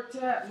Lord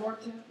Tap.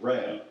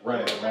 Right.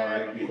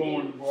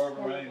 Corn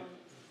barber, man.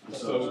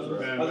 So,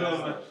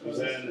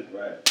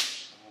 right.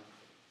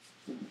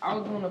 I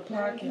was doing a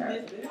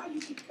podcast. How you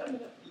keep coming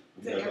up to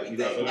You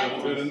got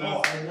everything? good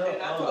enough. And I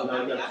told him,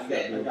 I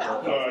said,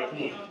 I'll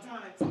be on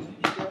time, so you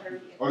need to hurry.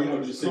 Or you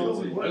want to just sit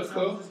over here? Let's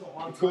go.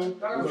 Parking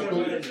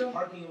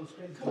was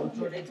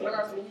crazy. I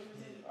got some.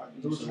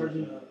 They were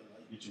charging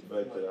Get you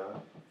back to the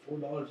house. $4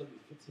 every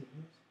 15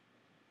 minutes.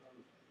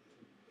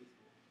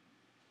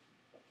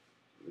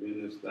 In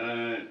this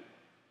thing.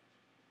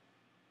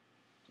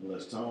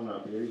 Let's tone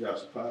up here. You got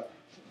some pot.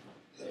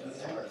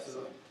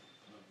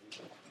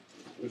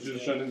 What you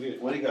trying to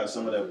get? What, you got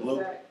some of that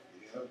blue? I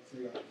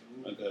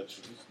got you.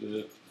 It's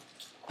good.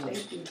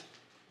 Thank you.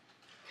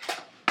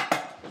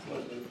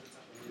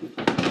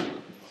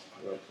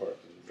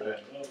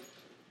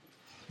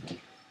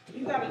 Do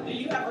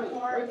you have a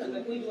card? Because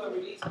if we do a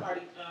release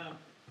party,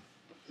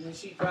 when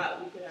she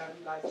dropped, we could have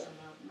you guys come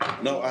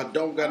out. No, I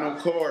don't got no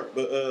card,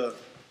 but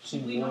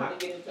We know how to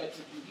get in touch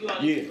with you. You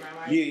on yeah, Instagram,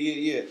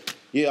 right?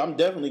 yeah. I'm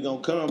definitely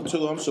gonna come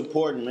too. I'm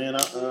supporting, man. You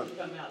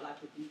come out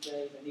like with these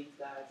days and these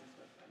guys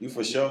and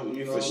stuff.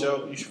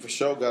 You for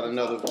sure got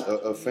another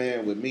a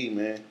fan with me,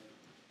 man.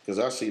 Cause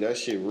I see that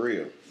shit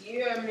real.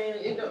 Yeah, man.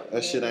 It don't.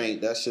 That shit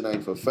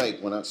ain't for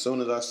fake. As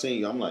soon as I see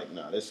you, I'm like,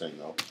 nah, this ain't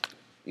no.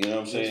 You know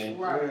what I'm saying?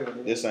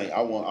 Right. This ain't.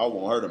 I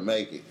want her to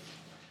make it.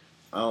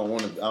 I don't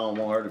want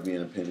her to be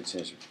in a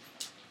penitentiary.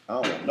 I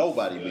don't want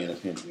nobody being in a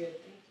penitentiary. Yeah,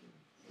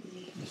 thank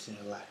you. You saying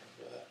a lot.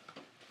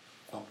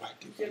 I'm right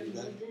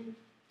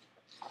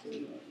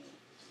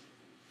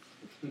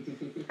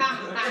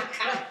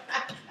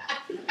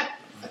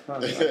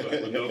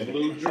With no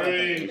blue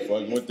dream.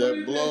 Fucking with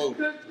that blow.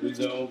 We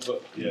don't,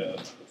 but yeah.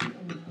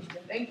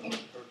 Thank you.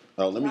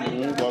 Oh, let me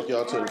walk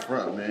y'all to the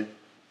front, man.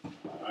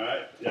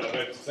 Alright, y'all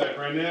back to sack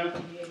right now?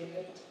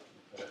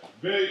 Yeah.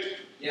 Big.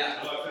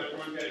 Yeah. I like that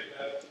front gate,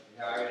 guys.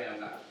 Yeah, I already am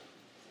now.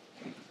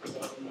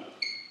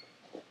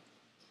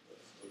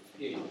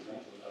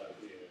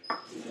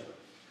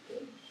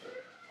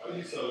 Why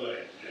you so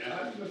late, man? How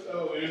you miss the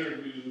whole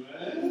interview,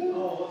 man?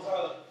 Oh, what's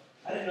up?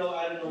 I didn't know what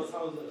time was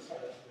going to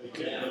start.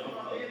 Yeah.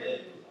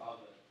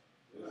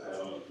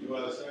 You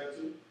want to say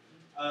too?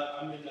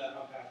 I'm in the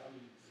outback. I'm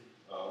in the city.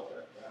 Oh,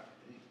 okay.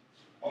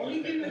 Oh, he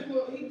doing a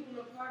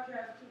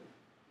podcast too.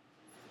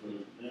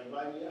 Man,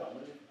 invite me out,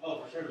 man. Oh,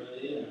 for sure, man.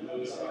 Yeah.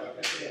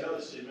 Yeah,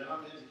 other shit, man.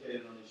 I'm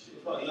educated on this shit.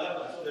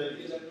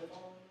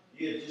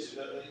 Yeah,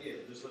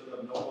 just look up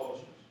no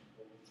potions.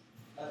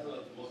 That's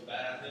like the most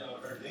badass thing I've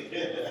heard.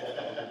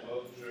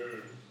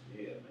 Closure.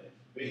 Yeah, man.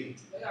 B.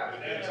 I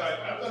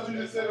thought you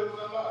just said it was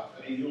unlocked.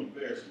 I mean, you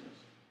embarrassing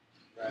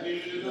us. You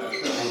didn't do it.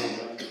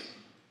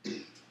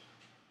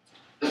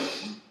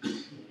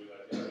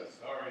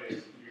 Sorry,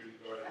 security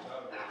guard.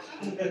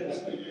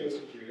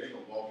 They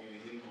gonna walk in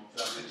and hit him on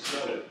top of his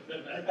shoulder.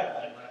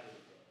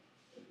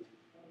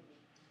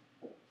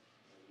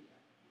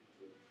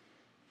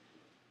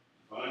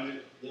 Find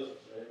it? Yep.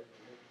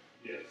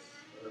 Yes.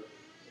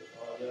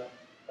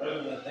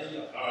 Thank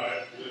you. All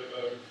right.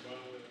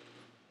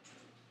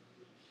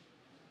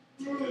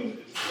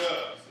 It's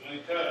up.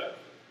 Swing cut.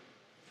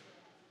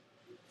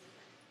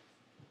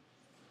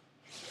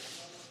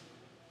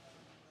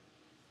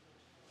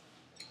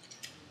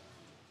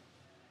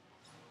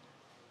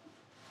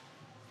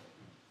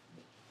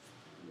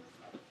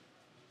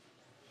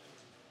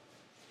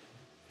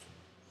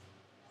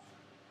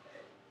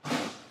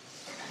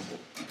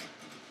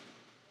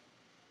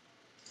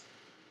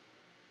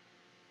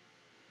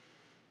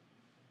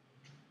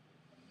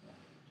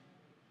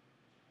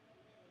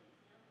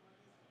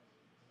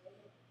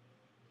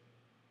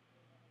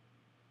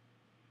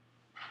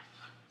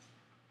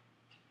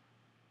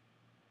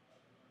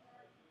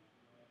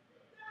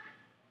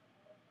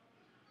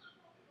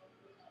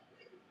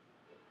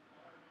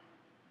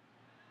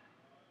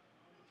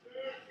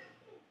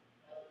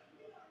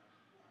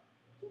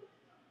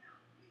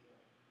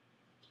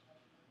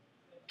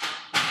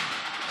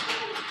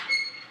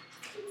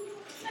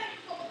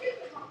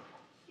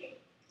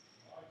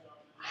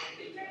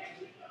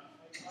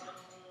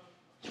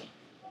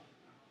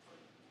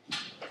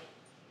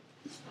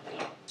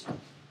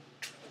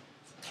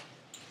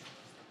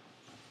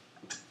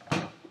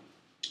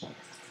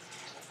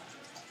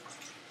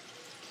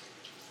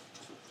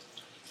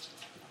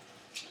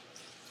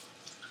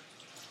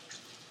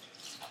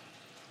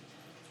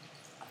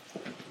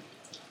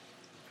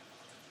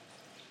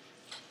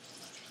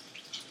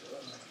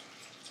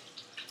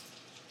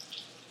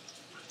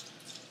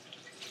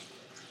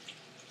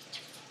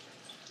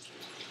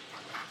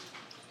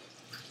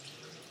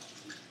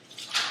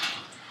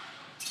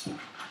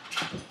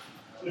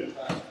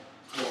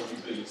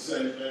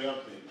 set it back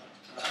up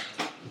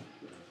there.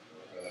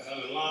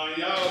 The line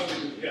y'all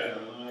niggas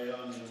got.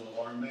 Y'all little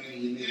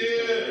Armenian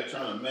niggas Yeah.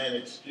 trying to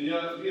manage. And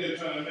y'all,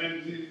 trying to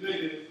manage these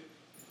niggas.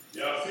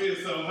 Y'all see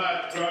it so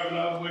hot, driving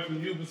all the way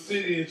from Yuba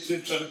City and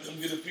shit, trying to come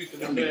get a piece of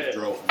the Them niggas bag.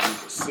 drove from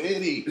Yuba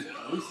City.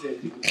 We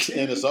said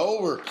And it's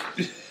over.